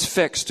grounded, where it's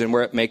fixed, and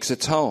where it makes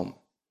its home.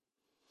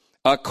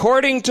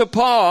 According to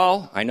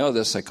Paul, I know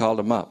this, I called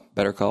him up.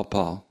 Better call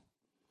Paul.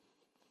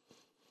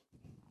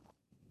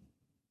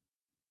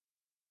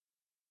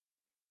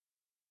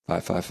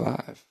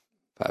 (555)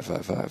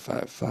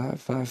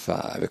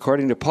 555.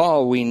 According to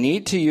Paul, we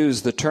need to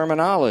use the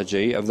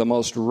terminology of the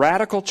most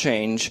radical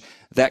change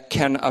that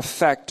can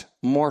affect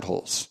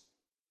mortals.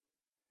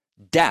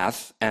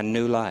 Death and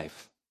new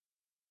life.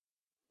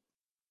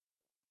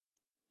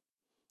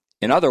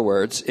 In other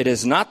words, it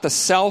is not the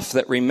self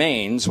that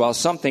remains while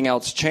something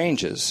else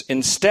changes.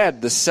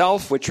 Instead, the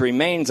self which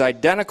remains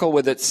identical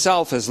with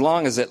itself as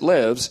long as it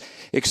lives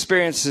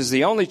experiences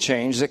the only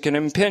change that can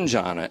impinge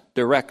on it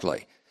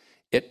directly.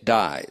 It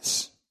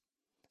dies.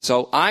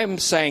 So I'm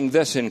saying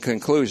this in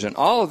conclusion.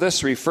 All of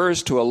this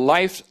refers to a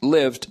life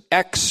lived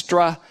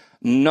extra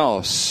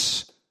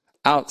nos,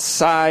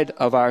 outside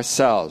of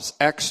ourselves.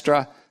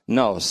 Extra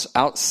nos,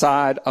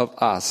 outside of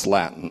us,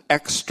 Latin.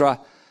 Extra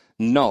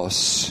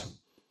nos.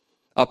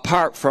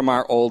 Apart from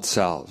our old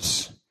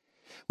selves.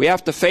 We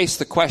have to face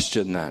the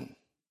question then,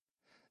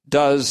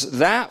 does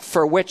that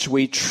for which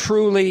we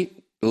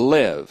truly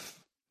live,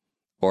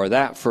 or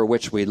that for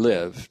which we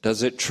live,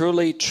 does it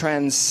truly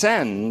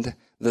transcend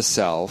the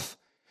self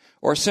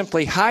or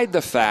simply hide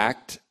the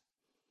fact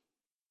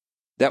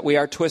that we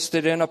are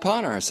twisted in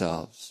upon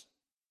ourselves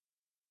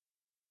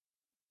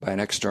by an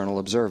external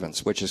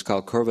observance, which is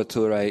called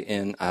curvatura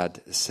in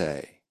ad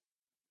se,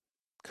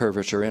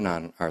 curvature in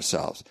on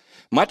ourselves.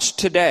 Much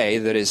today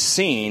that is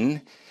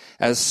seen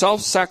as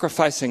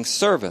self-sacrificing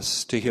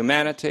service to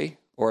humanity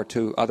or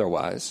to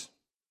otherwise,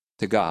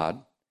 to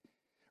God,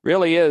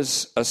 really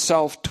is a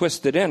self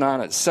twisted in on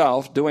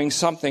itself, doing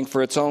something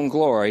for its own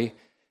glory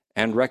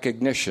and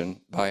recognition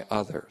by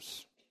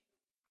others.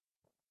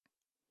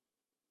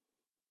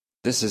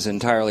 This is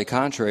entirely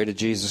contrary to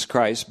Jesus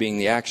Christ being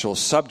the actual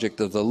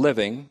subject of the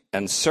living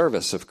and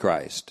service of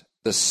Christ.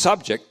 The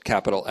subject,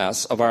 capital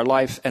S, of our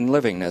life and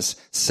livingness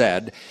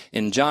said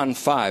in John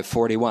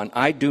 5:41,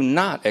 I do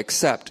not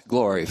accept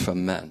glory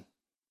from men.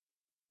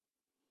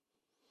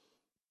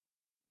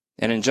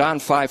 And in John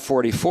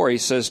 5:44, he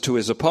says to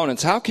his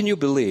opponents, how can you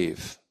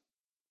believe?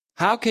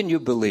 How can you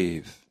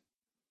believe?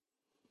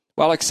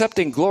 While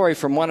accepting glory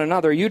from one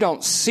another, you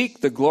don't seek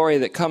the glory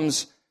that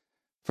comes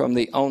from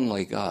the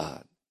only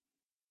God.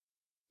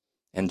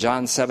 In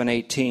John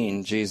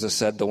 7:18, Jesus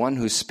said, the one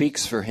who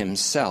speaks for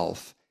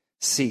himself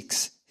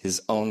seeks his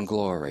own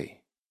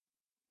glory.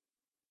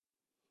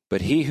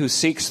 But he who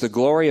seeks the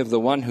glory of the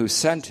one who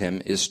sent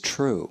him is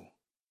true,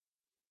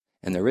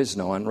 and there is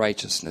no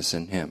unrighteousness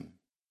in him.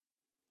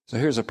 So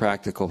here's a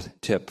practical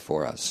tip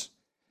for us.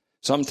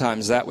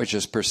 Sometimes that which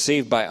is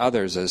perceived by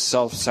others as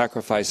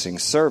self-sacrificing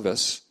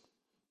service,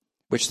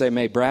 which they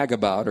may brag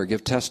about or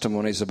give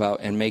testimonies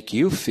about and make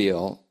you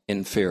feel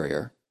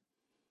inferior,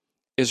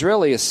 is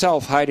really a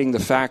self hiding the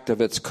fact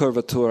of its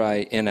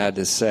curvatura in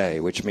ad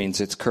se, which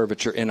means its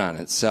curvature in on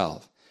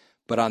itself.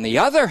 But on the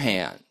other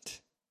hand,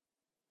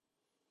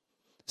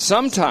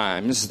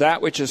 sometimes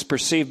that which is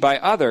perceived by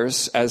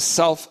others as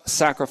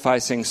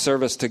self-sacrificing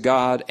service to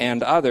God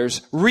and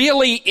others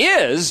really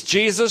is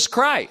Jesus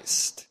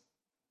Christ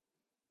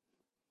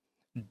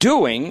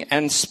doing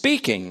and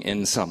speaking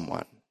in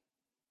someone.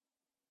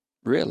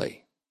 Really.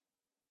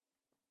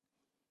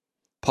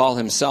 Paul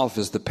himself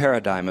is the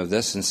paradigm of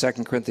this. In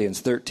 2 Corinthians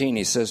 13,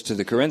 he says to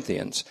the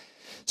Corinthians,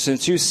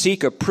 since you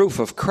seek a proof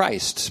of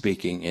Christ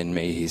speaking in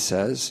me, he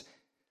says,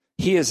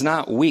 he is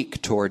not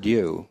weak toward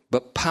you,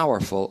 but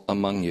powerful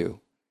among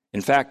you. In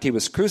fact, he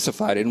was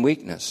crucified in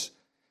weakness,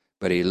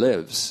 but he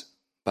lives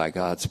by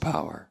God's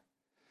power.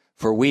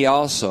 For we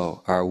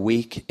also are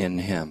weak in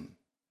him,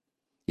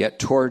 yet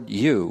toward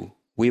you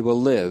we will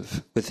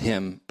live with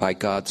him by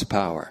God's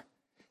power.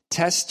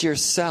 Test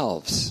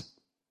yourselves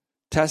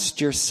to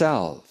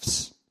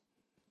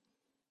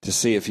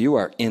see if you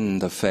are in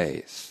the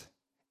faith.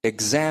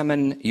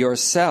 Examine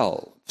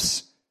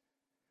yourselves,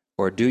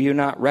 or do you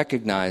not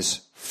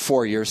recognize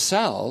for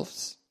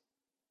yourselves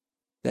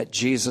that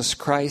Jesus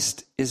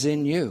Christ is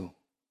in you?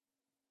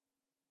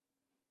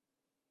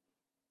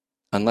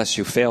 Unless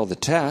you fail the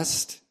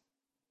test.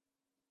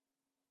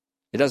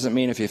 It doesn't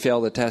mean if you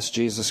fail the test,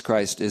 Jesus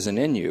Christ isn't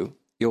in you.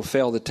 You'll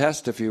fail the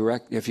test if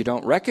you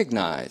don't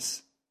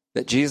recognize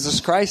that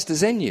Jesus Christ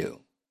is in you.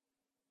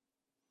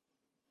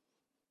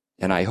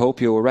 And I hope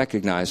you will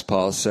recognize,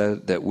 Paul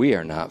said, that we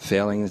are not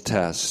failing the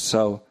test.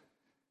 So,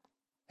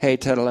 hey,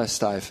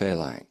 tetelestai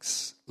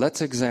phalanx,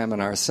 let's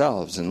examine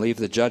ourselves and leave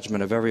the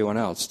judgment of everyone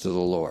else to the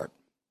Lord.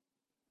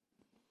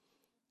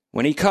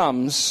 When he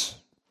comes,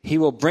 he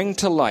will bring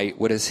to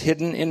light what is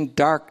hidden in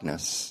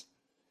darkness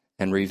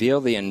and reveal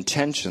the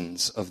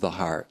intentions of the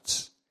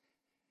hearts.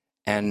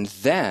 And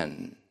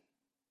then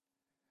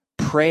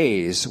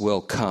praise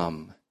will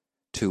come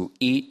to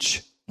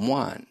each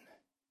one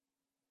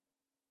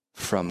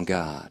from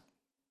God.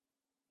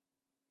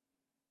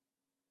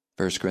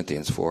 1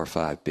 Corinthians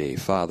 4:5b.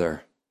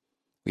 Father,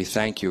 we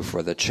thank you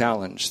for the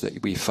challenge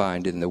that we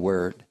find in the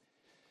Word.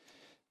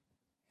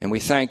 And we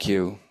thank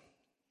you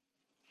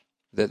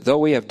that though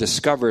we have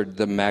discovered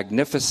the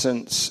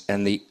magnificence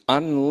and the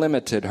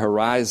unlimited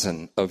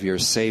horizon of your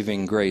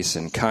saving grace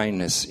and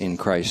kindness in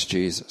Christ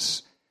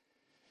Jesus,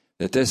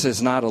 that this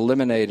has not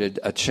eliminated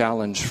a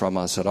challenge from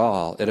us at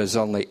all. It has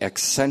only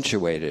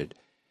accentuated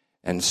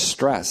and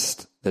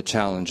stressed the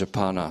challenge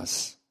upon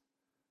us.